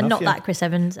 you know, fair and enough, not that Chris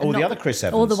Evans. Or the other Chris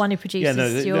Evans. Or the one who produces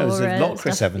there's a lot of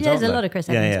Chris stuff. Evans, Yeah, there's aren't a lot there? of Chris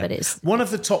Evans, but it's... One of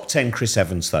the top 10 Chris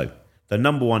Evans, though. The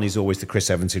number one is always the Chris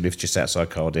Evans who lives just outside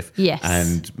Cardiff. Yes.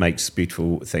 And makes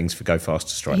beautiful things for Go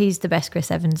Faster Stripe. He's the best Chris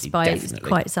Evans by definitely.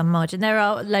 quite some margin. There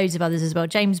are loads of others as well.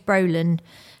 James Brolin,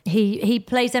 he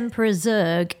plays Emperor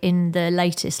Zurg in the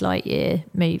latest Lightyear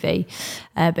movie,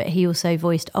 but he also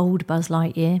voiced old Buzz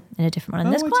Lightyear in a different one.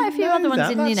 And there's quite a few other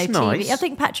ones in That's TV. nice. I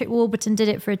think Patrick Warburton did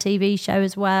it for a TV show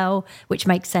as well, which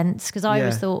makes sense because I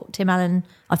always thought Tim Allen.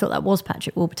 I thought that was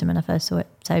Patrick Warburton when I first saw it.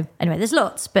 So anyway, there's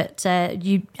lots, but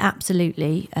you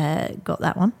absolutely got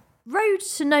that one. Road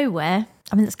to Nowhere.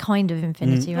 I mean, that's kind of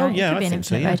Infinity, right? Oh, yeah, it could be I an think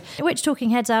so, Infinite Road. Which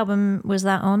Talking Heads album was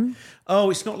that on? Oh,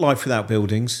 it's not Life Without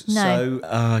Buildings. No. So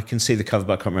I can see the cover,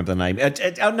 but I can't remember the name.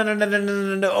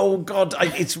 No. Oh, God.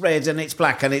 It's red and it's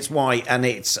black and it's white and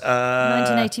it's...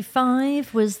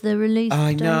 1985 was the release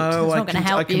I date. know. It's not going to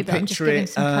help you, but I'm just giving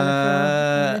some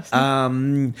colour for our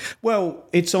listeners. Well,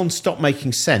 it's on Stop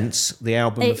Making Sense, the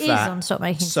album It of is that. on Stop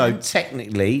Making So Sense.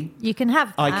 technically... You can have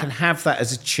that. I can have that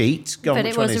as a cheat. Go on, But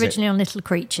which it one was is originally on Little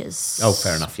Creatures. Oh,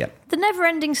 fair enough, yeah. The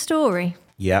Never-Ending Story.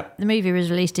 Yeah. The movie was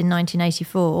released in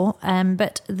 1984,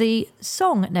 but the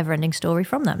song Never-Ending Story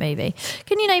from that movie.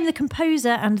 Can you name the composer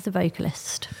and the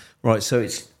vocalist? Right, so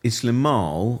it's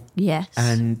Limahl. Yes.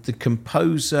 And the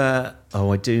composer...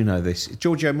 Oh, I do know this.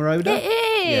 Giorgio Moroder?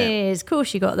 It is. Of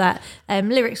course you got that.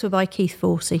 Lyrics were by Keith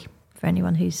Forsey, for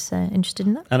anyone who's interested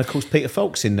in that. And, of course, Peter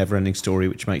Falk's in Neverending Story,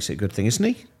 which makes it a good thing, isn't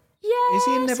he? Yeah. Is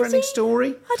he in Neverending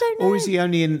Story? I don't know. Or is he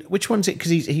only in... Which one's it?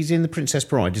 Because he's in The Princess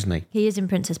Bride, isn't he? He is in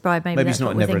Princess Bride. Maybe Maybe that's he's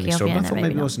not what in we're Neverending thinking of. Story. Yeah, But I no, thought maybe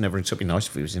maybe he not. was in Neverending Story. It'd be nice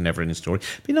if he was in Neverending Story.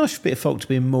 It'd be nice for Peter Falk to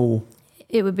be in more...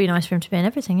 It would be nice for him to be in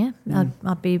everything, yeah.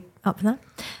 I'd be up for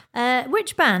that.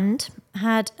 Which band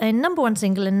had a number one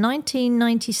single in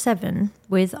 1997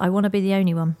 with I Want to Be the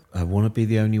Only One? I want to be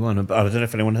the only one. But I don't know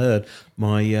if anyone heard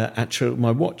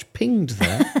my watch pinged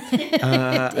there.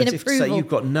 As if to say, approval. you've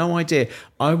got no idea.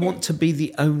 I want to be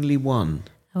the only one.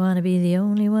 I want to be the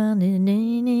only one.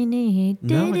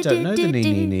 No, I don't know the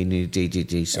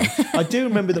nee song. I do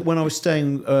remember that when I was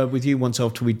staying with you once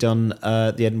after we'd done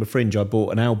the Edinburgh Fringe, I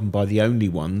bought an album by The Only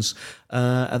Ones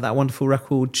at that wonderful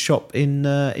record shop in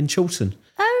Chiltern.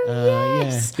 Oh,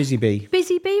 yes. Yeah, Busy Bee.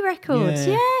 Busy Bee Records,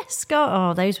 Yeah. yes.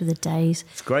 God, oh, those were the days.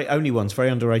 It's great. Only Ones, very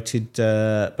underrated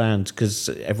band because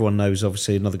everyone knows,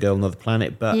 obviously, Another Girl, Another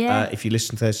Planet. But if you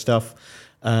listen to their stuff,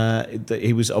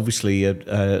 he was obviously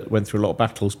went through a lot of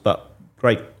battles, but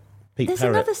great. Pete There's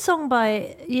Parrott. another song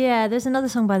by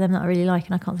them that I really like,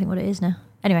 and I can't think what it is now.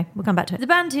 Anyway, we'll come back to it. The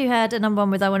band who had a number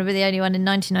one with I Want to Be the Only One in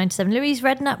 1997, Louise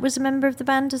Redknapp was a member of the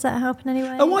band. Does that help in any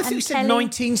way? Oh, I thought you And said Kelly?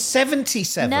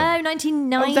 1977. No,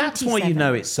 1997. Oh, that's why you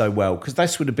know it so well, because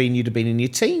you'd have been in your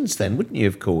teens then, wouldn't you,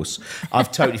 of course?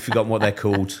 I've totally forgotten what they're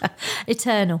called.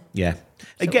 Eternal. Yeah.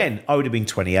 Again, I would have been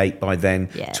 28 by then.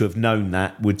 Yeah. To have known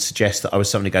that would suggest that I was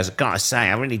somebody who goes, I've got to say,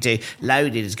 I really do.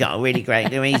 Loaded has got a really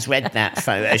great Louise Redknapp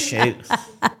photo shoot.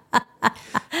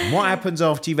 And what happens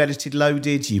after you've edited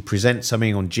Loaded? You present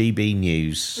something on GB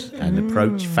News and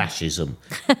approach fascism.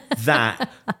 That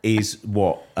is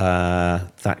what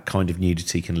that kind of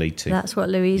nudity can lead to. That's what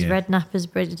Louise Redknapp has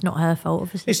bred. It's not her fault,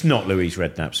 obviously. It's not Louise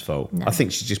Redknapp's fault. No. I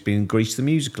think she's just been in Grease the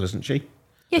musical, hasn't she?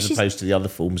 Yeah, As opposed to the other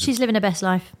forms. She's living her best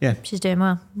life. Yeah. She's doing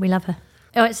well. We love her.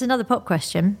 Oh, it's another pop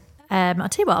question. I'll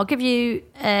tell you what, I'll give you...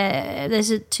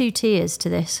 there's two tiers to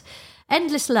this.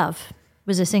 Endless Love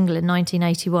was a single in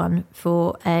 1981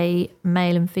 for a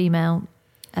male and female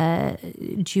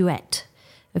duet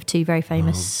of two very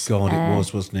famous... Oh, God, it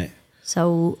was, wasn't it?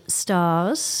 soul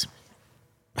stars.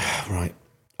 Right.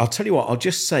 I'll tell you what, I'll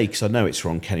just say, because I know it's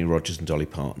wrong, Kenny Rogers and Dolly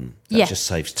Parton. That just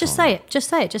saves time. Just say it. Just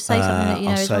say something that you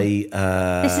know I'll is say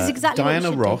wrong. This is exactly Diana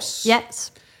what you should Ross. do.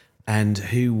 Yes. And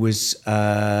who was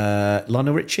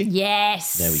Lionel Richie?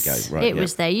 Yes. There we go. Right, It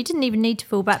was there. You didn't even need to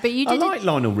fall back, but you I did. like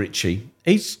Lionel Richie.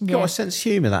 He's got a sense of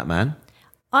humour, that man.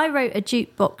 I wrote a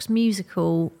jukebox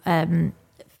musical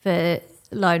for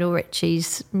Lionel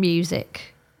Richie's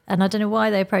music, and I don't know why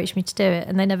they approached me to do it,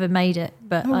 and they never made it.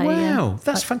 But Wow,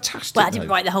 that's fantastic. Well, I didn't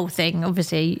write the whole thing,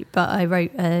 obviously, but I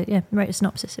wrote a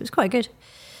synopsis. It was quite good.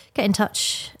 Get in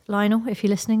touch, Lionel, if you're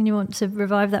listening and you want to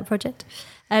revive that project.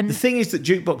 The thing is that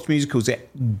jukebox musicals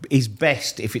is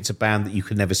best if it's a band that you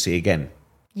can never see again.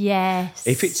 Yes.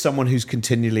 If it's someone who's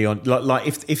continually on, like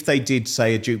if they did,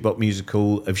 say, a jukebox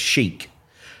musical of Chic,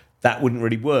 that wouldn't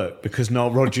really work because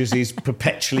Nile Rodgers is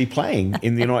perpetually playing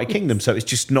in the United Kingdom. So it's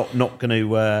just not going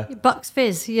to... Bucks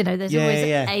Fizz, there's always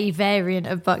a variant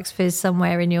of Bucks Fizz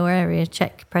somewhere in your area.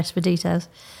 Check press for details.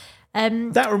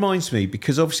 That reminds me,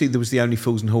 because obviously there was the Only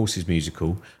Fools and Horses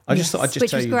musical. I just thought I'd just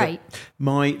tell you great. that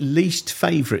my least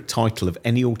favourite title of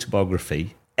any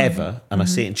autobiography ever, and I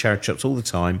see it in charity shops all the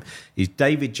time, is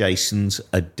David Jason's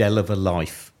A Dell of a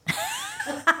Life.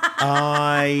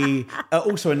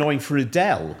 Also annoying for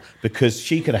Adele, because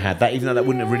she could have had that, even though that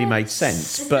wouldn't have really made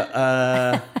sense. But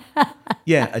A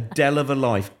Dell of a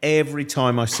Life. Every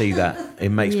time I see that, it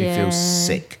makes me feel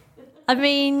sick. I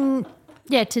mean,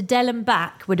 to Dell and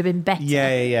back would have been better.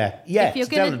 Yeah. If you're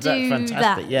going to do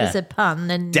that as a pun,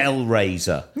 then Del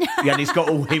Razor. And he's got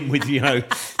all him with,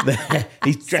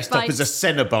 he's dressed up as a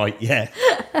Cenobite. Yeah.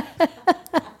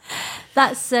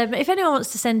 That's if anyone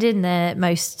wants to send in their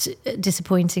most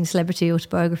disappointing celebrity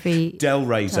autobiography. Del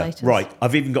Razor. Titles. Right.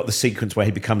 I've even got the sequence where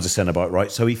he becomes a Cenobite, right?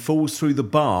 So he falls through the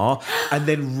bar and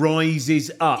then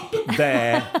rises up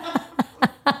there.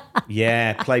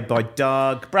 Yeah, played by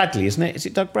Doug Bradley, isn't it? Is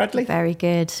it Doug Bradley? Very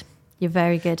good. You're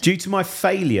very good. Due to my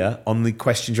failure on the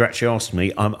questions you actually asked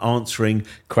me, I'm answering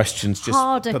questions just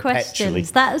harder perpetually.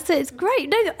 questions. It's great.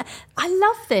 No, I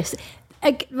love this.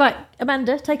 Right,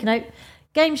 Amanda, take a note.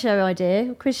 Game show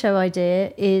idea, quiz show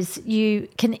idea is you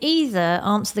can either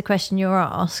answer the question you're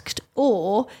asked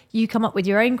or you come up with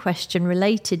your own question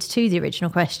related to the original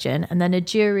question, and then a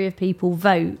jury of people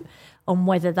vote on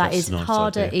whether that is nice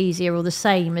harder, idea. easier or the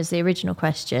same as the original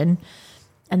question,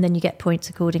 and then you get points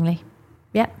accordingly.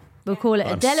 Yep, we'll call it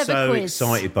a Del of a quiz. I'm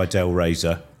so excited by Del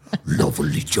Razor.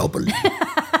 Lovely jubbly.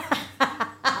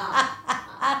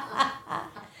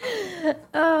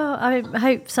 Oh, I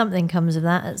hope something comes of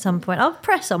that at some point. I'll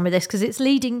press on with this because it's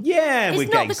leading. Yeah, we're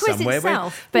it's getting not the quiz somewhere.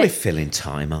 itself, We're but filling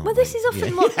time, aren't well, we? this is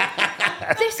often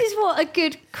this is what a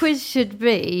good quiz should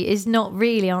be. Is not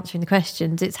really answering the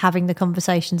questions; it's having the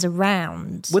conversations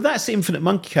around. Well, that's Infinite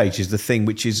Monkey Cage is the thing,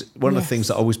 which is one of the things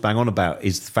that I always bang on about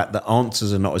is the fact that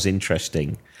answers are not as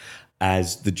interesting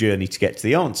as the journey to get to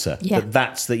the answer. Yeah. But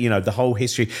that's the whole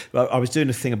history. I was doing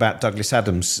a thing about Douglas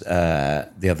Adams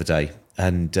the other day.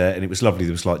 And it was lovely.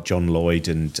 There was like John Lloyd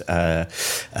and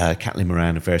Caitlin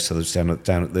Moran and various others down at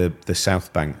the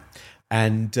South Bank,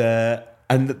 and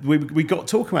we got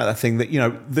talking about that thing that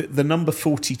the number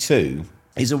 42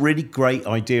 is a really great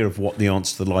idea of what the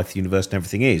answer to the life, the universe, and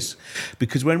everything is,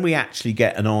 because when we actually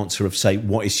get an answer of say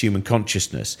what is human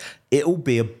consciousness, it'll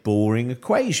be a boring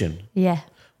equation,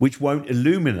 which won't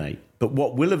illuminate. But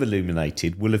what will have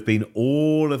illuminated will have been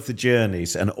all of the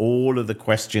journeys and all of the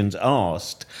questions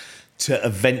asked to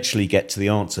eventually get to the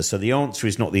answer. So the answer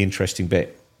is not the interesting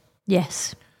bit.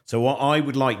 Yes. So what I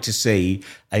would like to see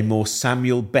a more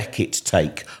Samuel Beckett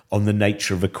take on the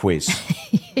nature of a quiz.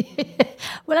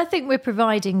 Well, I think we're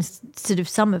providing sort of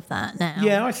some of that now.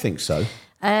 Yeah, I think so.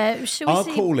 I'll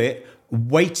call it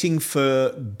Waiting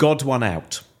for God One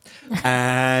Out.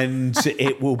 And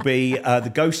it will be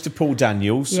the ghost of Paul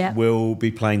Daniels will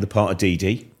be playing the part of Dee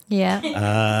Dee. Yeah.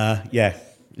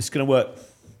 It's going to work.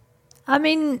 I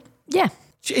mean... Yeah.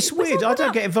 It's weird. I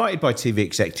don't get invited by TV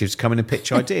executives to come in and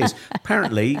pitch ideas.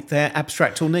 Apparently, they're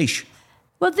abstract or niche.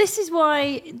 Well, this is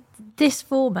why this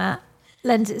format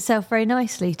lends itself very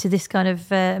nicely to this kind of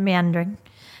meandering.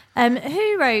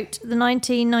 Who wrote the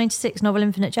 1996 novel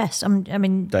Infinite Jest?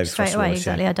 David straight Foster away, Wallace,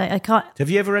 exactly. yeah. I can't. Have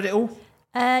you ever read it all?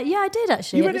 Yeah, I did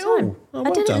actually. You read it all? Oh,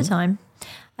 I did well at the time.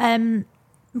 I can't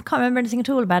remember anything at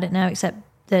all about it now, except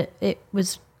that it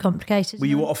was complicated. Well,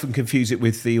 you often confuse it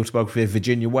with the autobiography of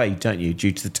Virginia Wade, don't you,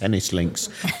 due to the tennis links?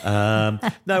 No,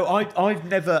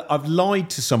 I've lied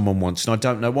to someone once, and I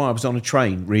don't know why. I was on a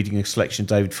train reading a selection of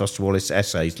David Foster Wallace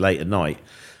essays late at night,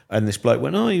 and this bloke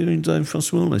went, "Oh, you're in David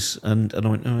Foster Wallace?" And I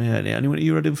went, "Oh, yeah." And he went,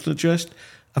 "You read Infinite Jest?"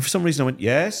 And for some reason I went,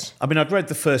 yes. I mean, I'd read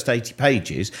the first 80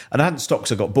 pages and I hadn't stopped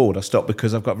because I got bored. I stopped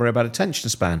because I've got a very bad attention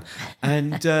span.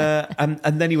 And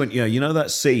then he went, you know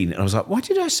that scene? And I was like, why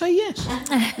did I say yes?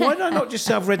 Why did I not just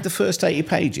say I've read the first 80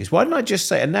 pages? Why didn't I just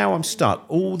say, and now I'm stuck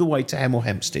all the way to Hemel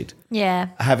Hempstead. Yeah.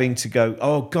 Having to go,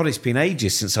 oh, God, it's been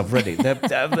ages since I've read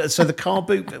it. So the car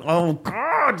boot, oh,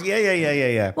 God,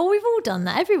 yeah. Well, we've all done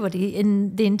that. Everybody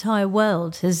in the entire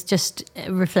world has just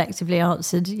reflectively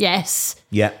answered yes.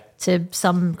 Yeah. To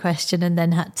some question and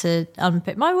then had to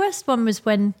unpick. My worst one was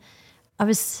when I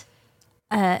was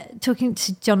talking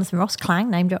to Jonathan Ross,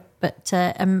 clang, name drop, but...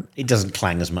 it doesn't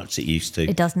clang as much as it used to.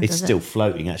 It doesn't, It's still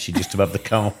floating, actually, just above the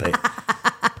carpet.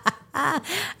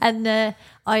 And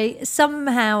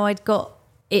I'd got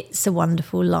It's a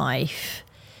Wonderful Life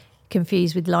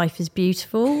confused with Life is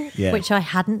Beautiful, Yeah. which I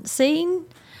hadn't seen.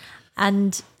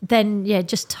 And then,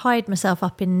 just tied myself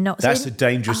up in not That's seeing. a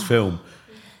dangerous film.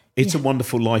 It's a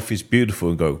Wonderful Life is Beautiful,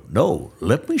 and go, no,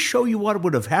 let me show you what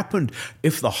would have happened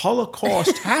if the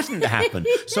Holocaust hadn't happened.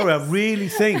 Sorry, I really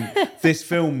think this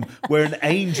film where an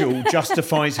angel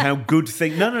justifies how good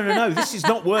things... No, this is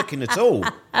not working at all.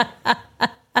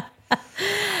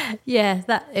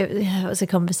 That was a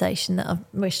conversation that I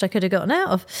wished I could have gotten out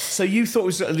of. So you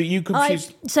thought you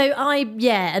confused...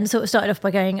 And sort of started off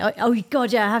by going, oh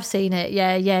God, yeah, I have seen it.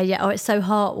 Yeah. Oh, it's so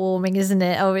heartwarming, isn't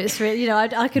it? Oh, it's really,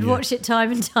 I could watch it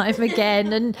time and time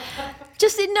again. And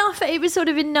just enough, it was sort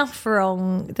of enough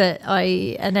wrong that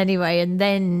I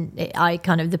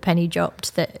kind of, the penny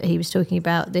dropped that he was talking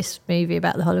about this movie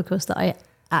about the Holocaust that I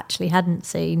actually hadn't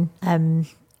seen.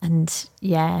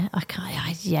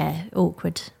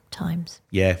 Awkward times.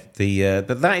 Yeah,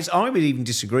 but that is... I would even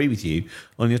disagree with you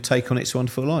on your take on It's a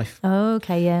Wonderful Life. Oh,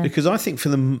 okay, yeah. Because I think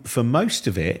for most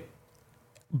of it,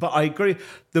 but I agree,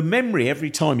 the memory every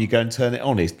time you go and turn it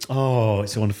on is, oh,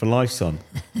 It's a Wonderful Life, son.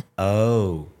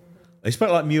 Oh. It's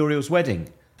about like Muriel's Wedding,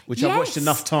 which I've watched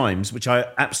enough times, which I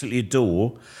absolutely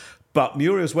adore. But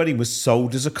Muriel's Wedding was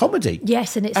sold as a comedy.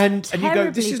 Yes, and it's and you go,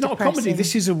 this is not depressing. a comedy.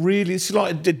 This is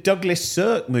like a Douglas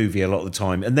Sirk movie a lot of the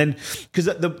time. And then, because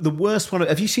the worst one,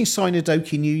 have you seen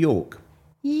Synodoche, New York?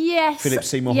 Yes. Philip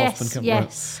Seymour Hoffman.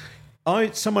 Yes.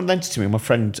 Someone lent it to me. My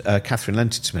friend Catherine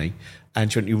lent it to me, and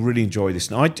she went, "You'll really enjoy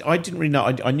this." And I didn't really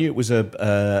know. I knew it was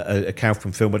a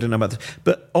Kaufman film. I didn't know about this.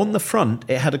 But on the front,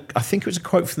 it had I think it was a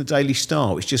quote from the Daily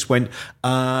Star, which just went,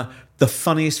 "The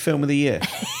funniest film of the year."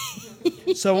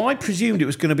 So I presumed it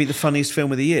was going to be the funniest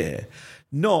film of the year,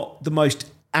 not the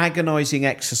most agonising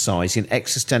exercise in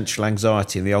existential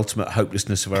anxiety and the ultimate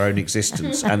hopelessness of our own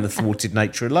existence and the thwarted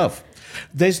nature of love.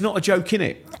 There's not a joke in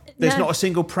it. There's not a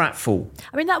single pratfall.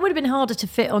 I mean, that would have been harder to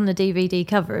fit on the DVD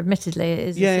cover, admittedly.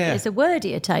 It's a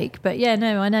wordier take, but I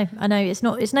know.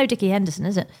 It's no Dickie Henderson,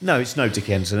 is it? No, it's no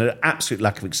Dickie Henderson. An absolute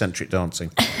lack of eccentric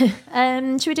dancing.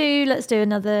 Let's do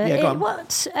another. Yeah, go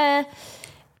on.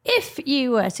 If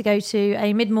you were to go to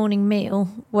a mid-morning meal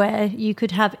where you could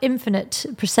have infinite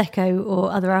Prosecco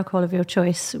or other alcohol of your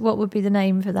choice, what would be the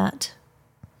name for that?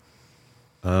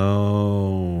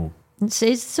 Oh.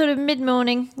 It's sort of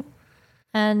mid-morning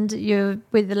and you're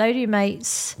with a load of your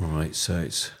mates. Right, so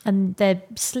it's... And they're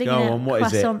slinging out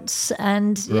croissants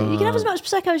and you can have as much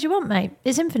Prosecco as you want, mate.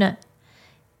 It's infinite.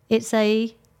 It's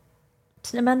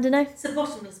Amanda, no? It's a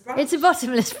bottomless brunch. It's a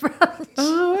bottomless brunch.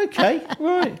 Oh, okay,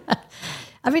 right.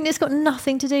 I mean, it's got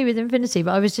nothing to do with infinity,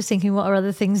 but I was just thinking, what are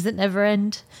other things that never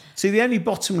end? See, the only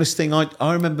bottomless thing I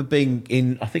remember being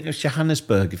in, I think it was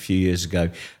Johannesburg a few years ago,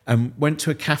 and went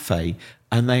to a cafe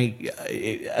and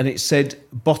it said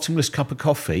bottomless cup of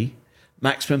coffee,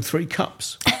 maximum 3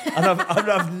 cups. And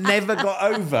I've never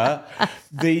got over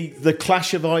the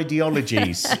clash of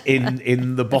ideologies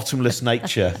in the bottomless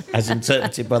nature as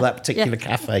interpreted by that particular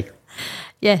cafe.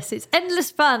 Yes, it's endless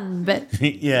fun, but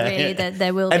really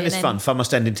there will be endless fun. Fun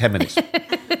must end in 10 minutes.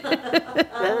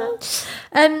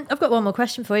 I've got one more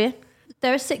question for you.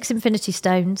 There are 6 Infinity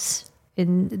Stones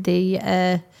in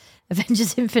the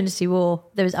Avengers Infinity War.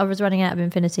 I was running out of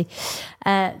infinity.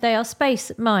 They are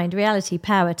space, mind, reality,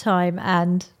 power, time,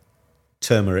 and...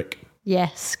 Turmeric.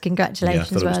 Yes,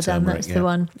 congratulations, well done. That's the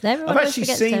one. I've actually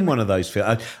seen one of those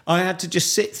films. I had to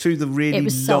just sit through the really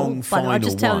long final one. I'll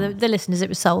just tell the listeners it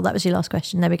was Soul. That was your last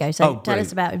question. There we go. So tell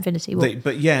us about Infinity War.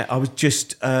 But I was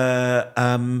just...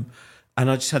 and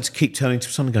I just had to keep turning to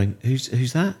someone going,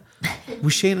 who's that?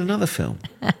 Was she in another film?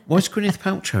 Why's Gwyneth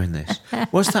Paltrow in this?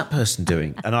 What's that person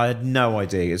doing? And I had no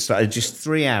idea. It's like just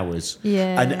 3 hours.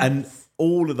 Yeah. And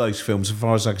all of those films, as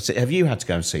far as I could see, have you had to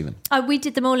go and see them? We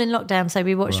did them all in lockdown, so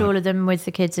we watched all of them with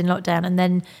the kids in lockdown, and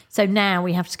then so now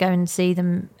we have to go and see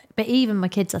them. But even my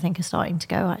kids, I think, are starting to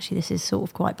go, actually, this is sort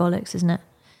of quite bollocks, isn't it?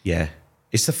 Yeah.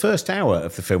 It's the first hour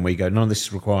of the film where you go, none of this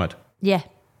is required. Yeah.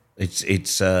 It's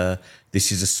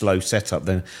this is a slow setup.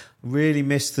 Then really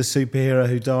missed the superhero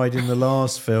who died in the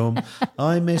last film.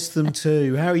 I miss them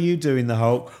too. How are you doing, the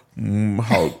Hulk?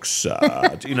 Hulk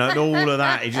sad, and all of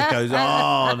that. It just goes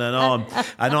on and on.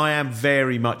 And I am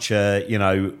very much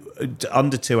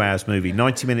under 2 hours movie.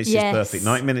 90 minutes is perfect.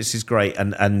 90 minutes is great.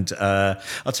 And I'll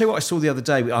tell you what I saw the other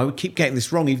day. I would keep getting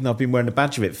this wrong, even though I've been wearing a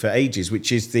badge of it for ages,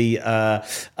 which is the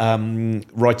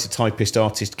writer, typist,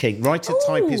 artist king. Writer,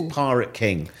 typist, pirate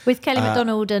king. With Kelly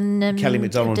MacDonald and... Kelly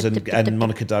MacDonald and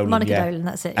Monica Dolan. Monica Dolan,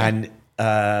 that's it. Yeah.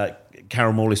 And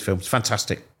Carol Morley's films.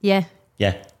 Fantastic. Yeah.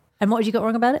 Yeah. And what have you got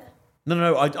wrong about it?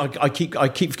 No. I keep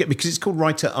forgetting because it's called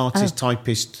writer, artist,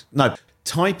 typist. No,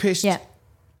 typist,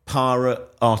 pirate,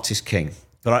 artist, king.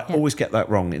 But I always get that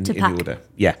wrong in the order.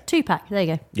 Yeah. 2-pack. There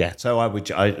you go. Yeah, so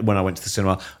when I went to the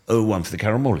cinema, one for the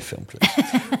Carol Morley film, please.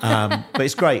 But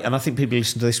it's great, and I think people who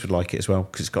listen to this would like it as well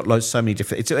because it's got so many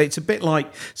different. It's a bit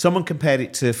like someone compared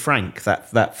it to Frank,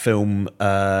 that film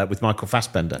with Michael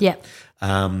Fassbender. Yeah.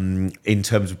 In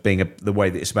terms of being the way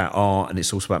that it's about art and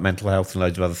it's also about mental health and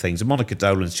loads of other things. And Monica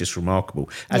Dolan's just remarkable,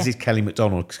 as is Kelly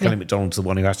MacDonald, because Kelly MacDonald's the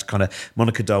one who has to kind of...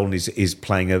 Monica Dolan is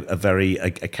playing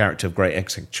a character of great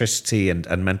eccentricity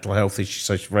and mental health issues,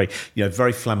 so she's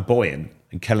very flamboyant.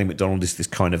 And Kelly MacDonald is this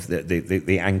kind of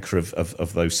the anchor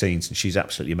of those scenes, and she's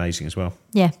absolutely amazing as well.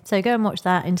 Yeah, so go and watch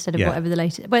that instead of whatever the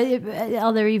latest... Well,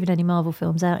 are there even any Marvel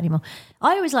films out anymore?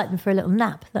 I always like them for a little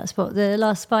nap. That's what the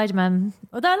last Spider-Man...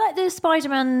 Although I like the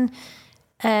Spider-Man,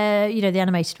 the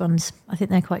animated ones. I think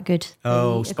they're quite good.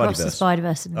 Oh, Across the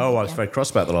Spider-Verse. I was very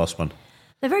cross about the last one.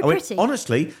 They're very pretty.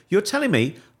 Honestly, you're telling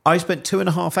me I spent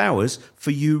 2.5 hours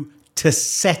for you to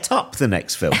set up the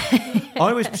next film.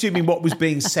 I was presuming what was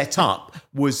being set up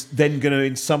was then going to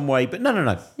in some way, but no.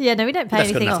 Yeah, no, we don't pay anything off.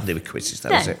 That's got nothing to do with quizzes,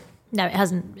 was it? No,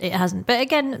 it hasn't. But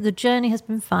again, the journey has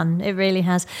been fun. It really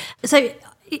has. So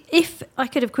if I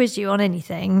could have quizzed you on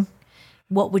anything,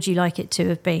 what would you like it to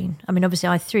have been? I mean, obviously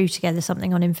I threw together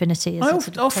something on Infinity. I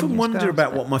often wonder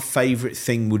about what my favourite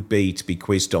thing would be to be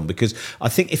quizzed on, because I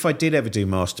think if I did ever do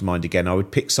Mastermind again, I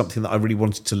would pick something that I really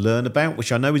wanted to learn about,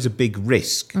 which I know is a big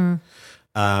risk.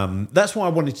 That's why I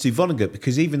wanted to do Vonnegut,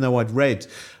 because even though I'd read...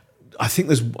 I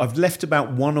think I've left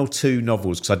about 1 or 2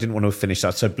 novels because I didn't want to finish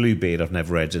that. So Bluebeard I've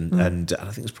never read, and I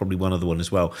think there's probably one other one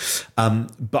as well.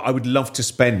 But I would love to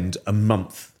spend a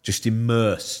month just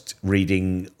immersed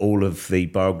reading all of the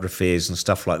biographies and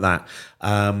stuff like that.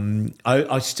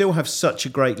 I still have such a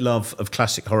great love of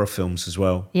classic horror films as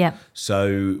well. Yeah.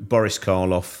 So Boris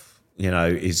Karloff,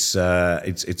 is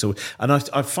it's all, and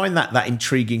I find that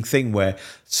intriguing thing where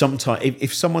sometimes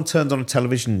if someone turns on a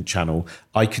television channel,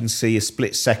 I can see a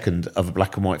split second of a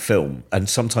black and white film, and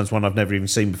sometimes one I've never even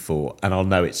seen before, and I'll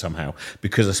know it somehow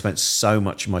because I spent so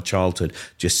much of my childhood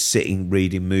just sitting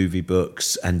reading movie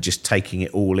books and just taking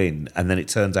it all in, and then it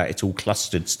turns out it's all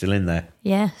clustered still in there.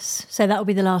 Yes, so that will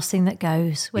be the last thing that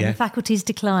goes. When the faculties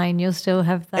decline, you'll still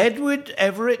have that. Edward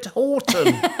Everett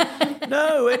Horton.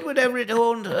 No, Edward Everett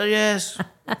Horton, yes.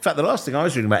 In fact, the last thing I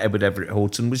was reading about Edward Everett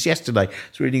Horton was yesterday. I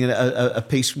was reading a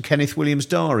piece from Kenneth Williams'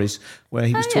 Diaries where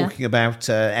he was talking about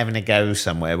having a go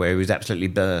somewhere where he was absolutely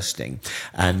bursting.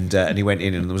 And he went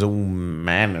in and there was all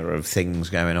manner of things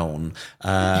going on.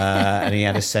 And he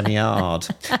had a semi-yard.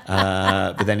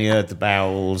 But then he heard the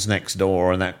bowels next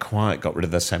door and that quite got rid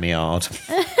of the semi-yard.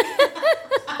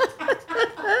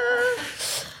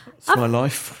 It's my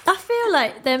life. I feel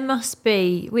like there must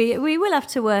be... We will have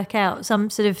to work out some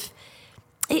sort of...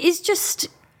 It is just,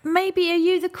 maybe are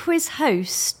you the quiz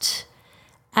host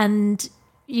and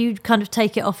you kind of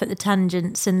take it off at the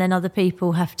tangents and then other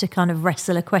people have to kind of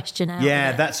wrestle a question out?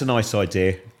 Yeah, that's a nice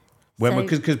idea.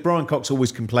 Because Brian Cox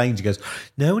always complains, he goes,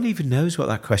 no one even knows what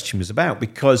that question was about,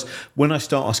 because when I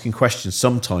start asking questions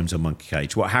sometimes on Monkey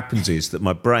Cage, what happens is that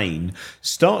my brain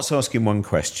starts asking one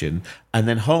question and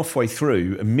then halfway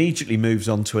through immediately moves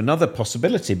on to another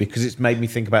possibility because it's made me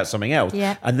think about something else.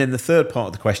 Yeah. And then the third part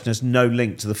of the question has no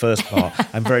link to the first part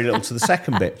and very little to the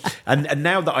second bit. And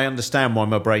now that I understand why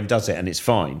my brain does it, and it's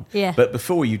fine. Yeah. But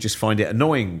before, you just find it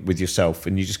annoying with yourself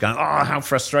and you just go, how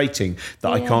frustrating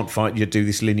that I can't find you do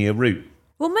this linear route.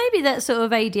 Well, maybe that sort of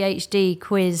ADHD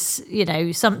quiz,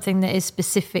 something that is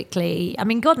specifically... I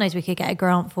mean, God knows we could get a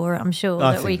grant for it, I'm sure.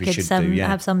 That we could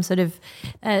have some sort of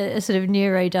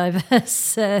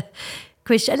neurodiverse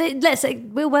quiz.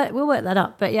 We'll work that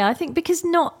up. But yeah, I think because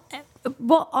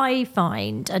what I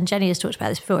find, and Jenny has talked about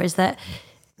this before, is that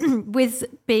with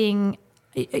being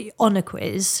on a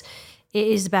quiz, it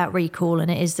is about recall,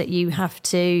 and it is that you have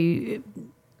to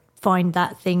find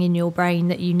that thing in your brain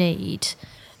that you need.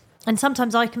 And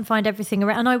sometimes I can find everything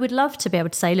around, and I would love to be able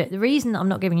to say, look, the reason I'm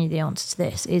not giving you the answer to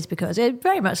this is because,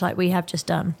 very much like we have just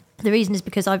done, the reason is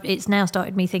because it's now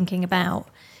started me thinking about,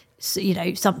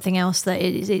 something else that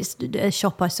it's a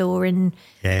shop I saw in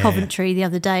Coventry the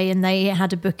other day, and they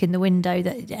had a book in the window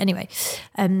that, anyway.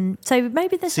 So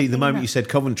maybe there's... See, the moment you said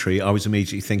Coventry, I was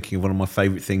immediately thinking of one of my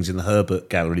favourite things in the Herbert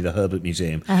Gallery, the Herbert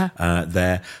Museum,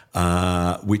 there,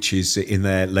 which is in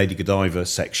their Lady Godiva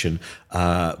section,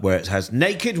 where it has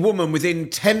naked woman within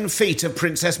 10 feet of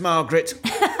Princess Margaret.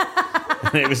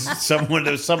 There was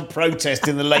some protest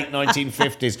in the late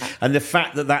 1950s, and the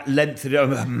fact that length of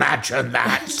imagine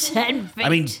that 10 feet. I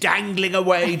mean, dangling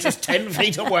away just 10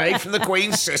 feet away from the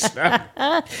Queen's sister.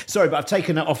 Sorry, but I've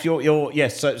taken that off your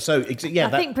yes. I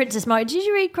think Princess Margaret. Did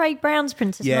you read Craig Brown's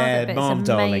Princess Margaret? Yeah, Mom,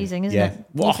 darling. Amazing, isn't it?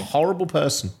 What a horrible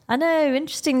person. I know.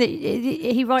 Interesting that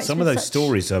he writes. Some of those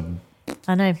stories are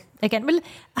I know. Again, well,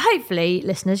 hopefully,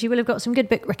 listeners, you will have got some good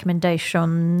book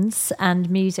recommendations and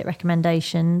music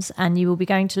recommendations, and you will be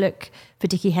going to look for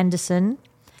Dickie Henderson.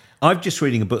 I'm just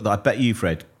reading a book that I bet you've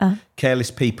read, Careless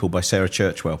People by Sarah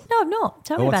Churchwell. No, I'm not.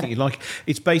 Tell me about I think you'd like it.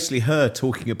 It's basically her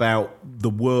talking about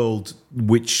the world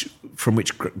from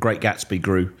which Great Gatsby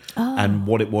grew and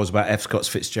what it was about F. Scott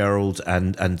Fitzgerald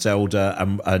and Zelda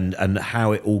and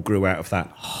how it all grew out of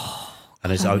that.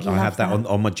 And as I have that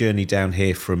on my journey down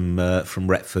here from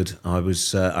Retford, I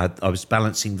was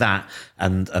balancing that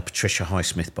and a Patricia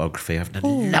Highsmith biography. I've had a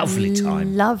lovely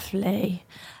time. Lovely.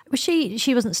 Was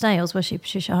she wasn't snails, was she,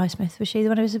 Patricia Highsmith? Was she the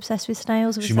one who was obsessed with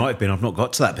snails? She might have been. I've not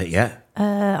got to that bit yet.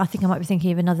 I think I might be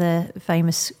thinking of another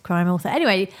famous crime author.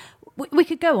 Anyway, we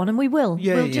could go on and we will. We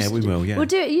will. We'll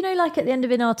do it, like at the end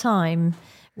of In Our Time,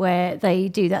 where they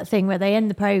do that thing where they end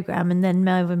the programme and then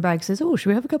Melvin Bragg says, should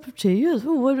we have a cup of tea? Yes.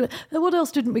 What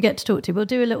else didn't we get to talk to? We'll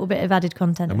do a little bit of added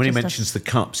content. And when he mentions the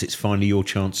cups, it's finally your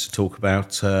chance to talk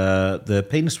about the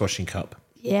penis washing cup.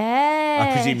 Yeah.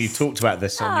 I presume you've talked about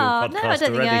this on your podcast already. No, I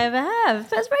don't think I ever have.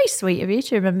 That's very sweet of you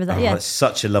to remember that. It's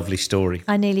such a lovely story.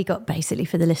 I nearly got, basically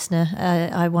for the listener,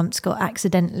 I once got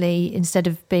accidentally, instead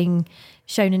of being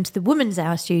shown into the Woman's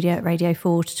Hour studio at Radio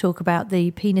 4 to talk about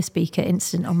the penis speaker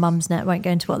incident on Mumsnet. I won't go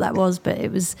into what that was, but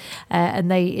it was, and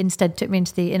they instead took me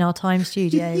into the In Our Time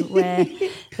studio where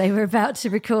they were about to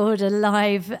record a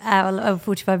live hour, a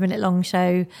 45-minute long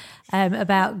show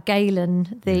about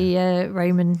Galen, the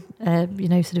Roman,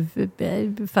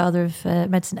 father of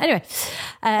medicine. Anyway.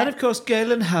 And of course,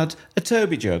 Galen had a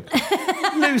Toby jug.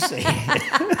 Lucy.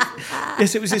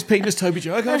 Yes, it was his penis Toby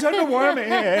jug. I don't know why I'm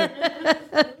here.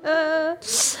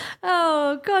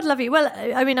 Oh, God love you. Well,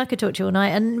 I mean, I could talk to you all night,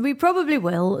 and we probably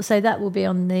will, so that will be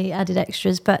on the added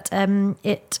extras, but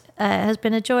it has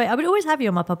been a joy. I would always have you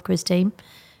on my pub quiz team,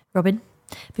 Robin,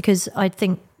 because I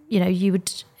think, you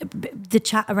would, the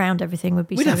chat around everything would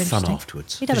be so interesting. We'd have fun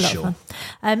afterwards. We'd have a lot of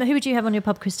fun. Who would you have on your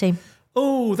pub quiz team?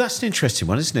 Oh, that's an interesting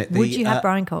one, isn't it? Would you have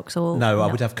Brian Cox or no? not?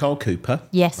 I would have Carl Cooper.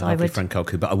 Yes, I would. would. Friend Carl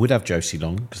Cooper. I would have Josie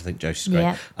Long because I think Josie's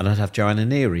great, and I'd have Joanna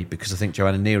Neary because I think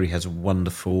Joanna Neary has a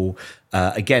wonderful,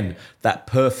 again, that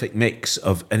perfect mix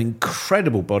of an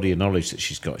incredible body of knowledge that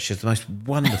she's got. She has the most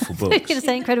wonderful books. You're going to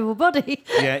say incredible body.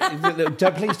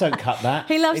 Please don't cut that.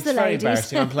 He loves it's the very ladies.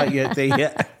 Embarrassing. I'm like,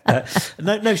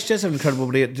 no, she does have an incredible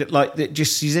body.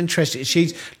 She's interested.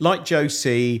 She's like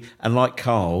Josie and like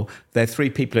Carl. They're three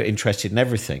people who are interested in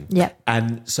everything. Yep.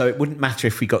 And so it wouldn't matter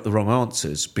if we got the wrong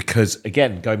answers because,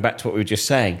 again, going back to what we were just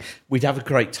saying, we'd have a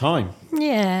great time.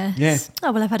 Yes. Yeah.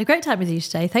 Oh, well, I've had a great time with you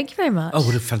today. Thank you very much. Oh,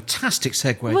 what a fantastic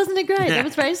segue. Wasn't it great? It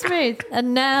was very smooth.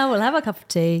 And now we'll have a cup of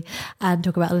tea and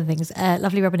talk about other things.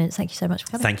 Lovely Robin Ince, thank you so much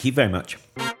for coming. Thank you very much.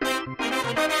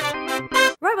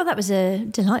 Right, well, that was a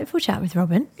delightful chat with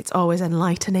Robin. It's always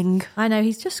enlightening. I know,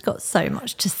 he's just got so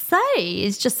much to say.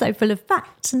 He's just so full of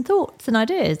facts and thoughts and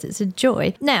ideas. It's a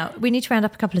joy. Now, we need to round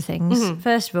up a couple of things. Mm-hmm.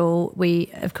 First of all,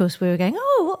 we were going,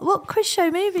 what quiz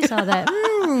show movies are there?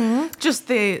 Just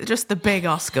the big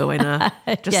Oscar winner.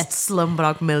 Just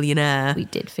Slumdog Millionaire. We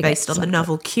did forget. Based on the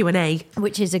novel Q&A.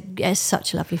 Which is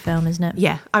such a lovely film, isn't it?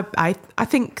 Yeah, I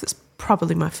think it's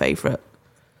probably my favourite.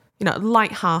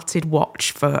 Light-hearted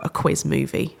watch for a quiz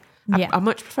movie. Yeah. I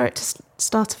much prefer it to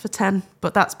Starter for 10,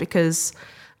 but that's because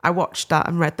I watched that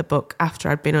and read the book after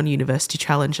I'd been on University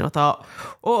Challenge, and I thought,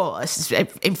 this is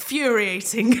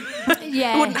infuriating.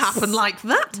 Yes. It wouldn't happen like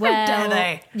that. How dare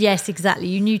they? Yes, exactly.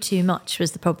 You knew too much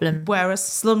was the problem. Whereas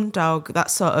Slumdog,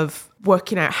 that's sort of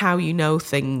working out how you know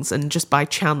things, and just by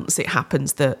chance it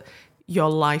happens that your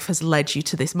life has led you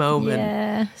to this moment.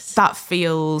 Yes. That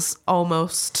feels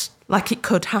almost like it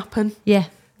could happen. Yeah.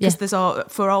 Because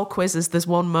for all quizzes, there's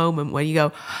one moment where you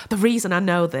go, the reason I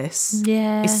know this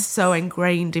is so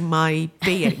ingrained in my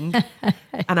being,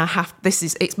 and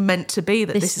it's meant to be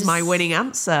that this is my winning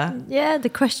answer. Yeah, the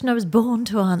question I was born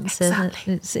to answer.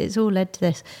 Exactly. It's all led to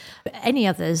this. But any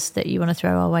others that you want to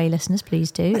throw our way, listeners, please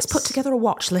do. Let's put together a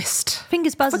watch list.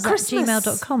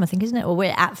 Fingersbuzzers@gmail.com, I think, isn't it? Or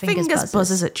we're at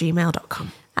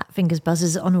fingersbuzzers@gmail.com. At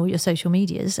fingersbuzzers on all your social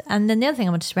medias. And then the other thing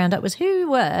I wanted to round up was who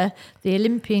were the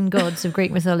Olympian gods of Greek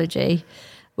mythology,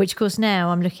 which, of course,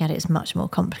 now I'm looking at it, it's much more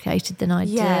complicated than I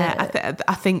did. Yeah,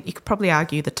 I think you could probably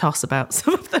argue the toss about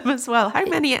some of them as well. How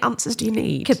many answers do you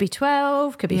need? Could be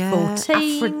 12, could be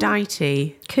 14.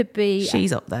 Aphrodite. Could be...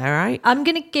 She's up there, right? I'm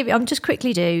just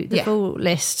quickly do the full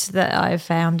list that I've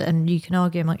found, and you can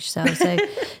argue amongst yourselves. So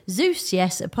Zeus,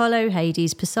 yes, Apollo,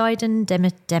 Hades, Poseidon,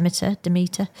 Demeter,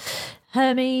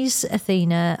 Hermes,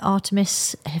 Athena,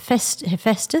 Artemis,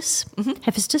 Hephaestus,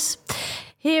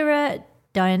 Hera,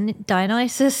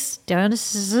 Dionysus,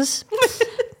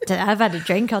 I've had a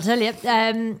drink, I'll tell you.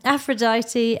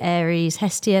 Aphrodite, Ares,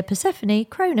 Hestia, Persephone,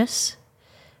 Cronus,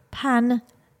 Pan,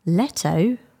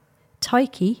 Leto,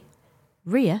 Tyche,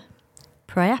 Rhea,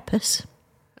 Priapus.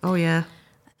 Oh, yeah.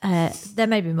 There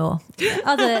may be more.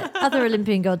 Other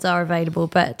Olympian gods are available,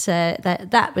 but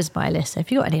that was my list. So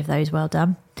if you got any of those, well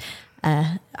done.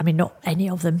 I mean, not any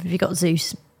of them. If you got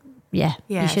Zeus, yeah.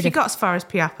 If you got as far as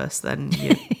Priapus, then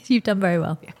you've done very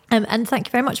well. Yeah. And thank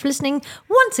you very much for listening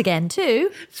once again to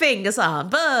Fingers on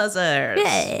Buzzers.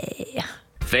 Yay!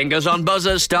 Fingers on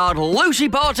Buzzers starred Lucy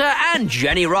Porter and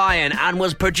Jenny Ryan and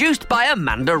was produced by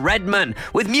Amanda Redman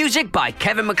with music by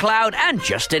Kevin MacLeod and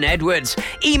Justin Edwards.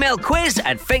 Email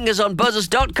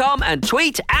quiz@fingersonbuzzers.com and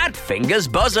tweet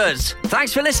 @fingersbuzzers.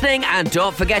 Thanks for listening and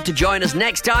don't forget to join us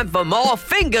next time for more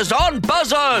Fingers on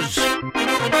Buzzers.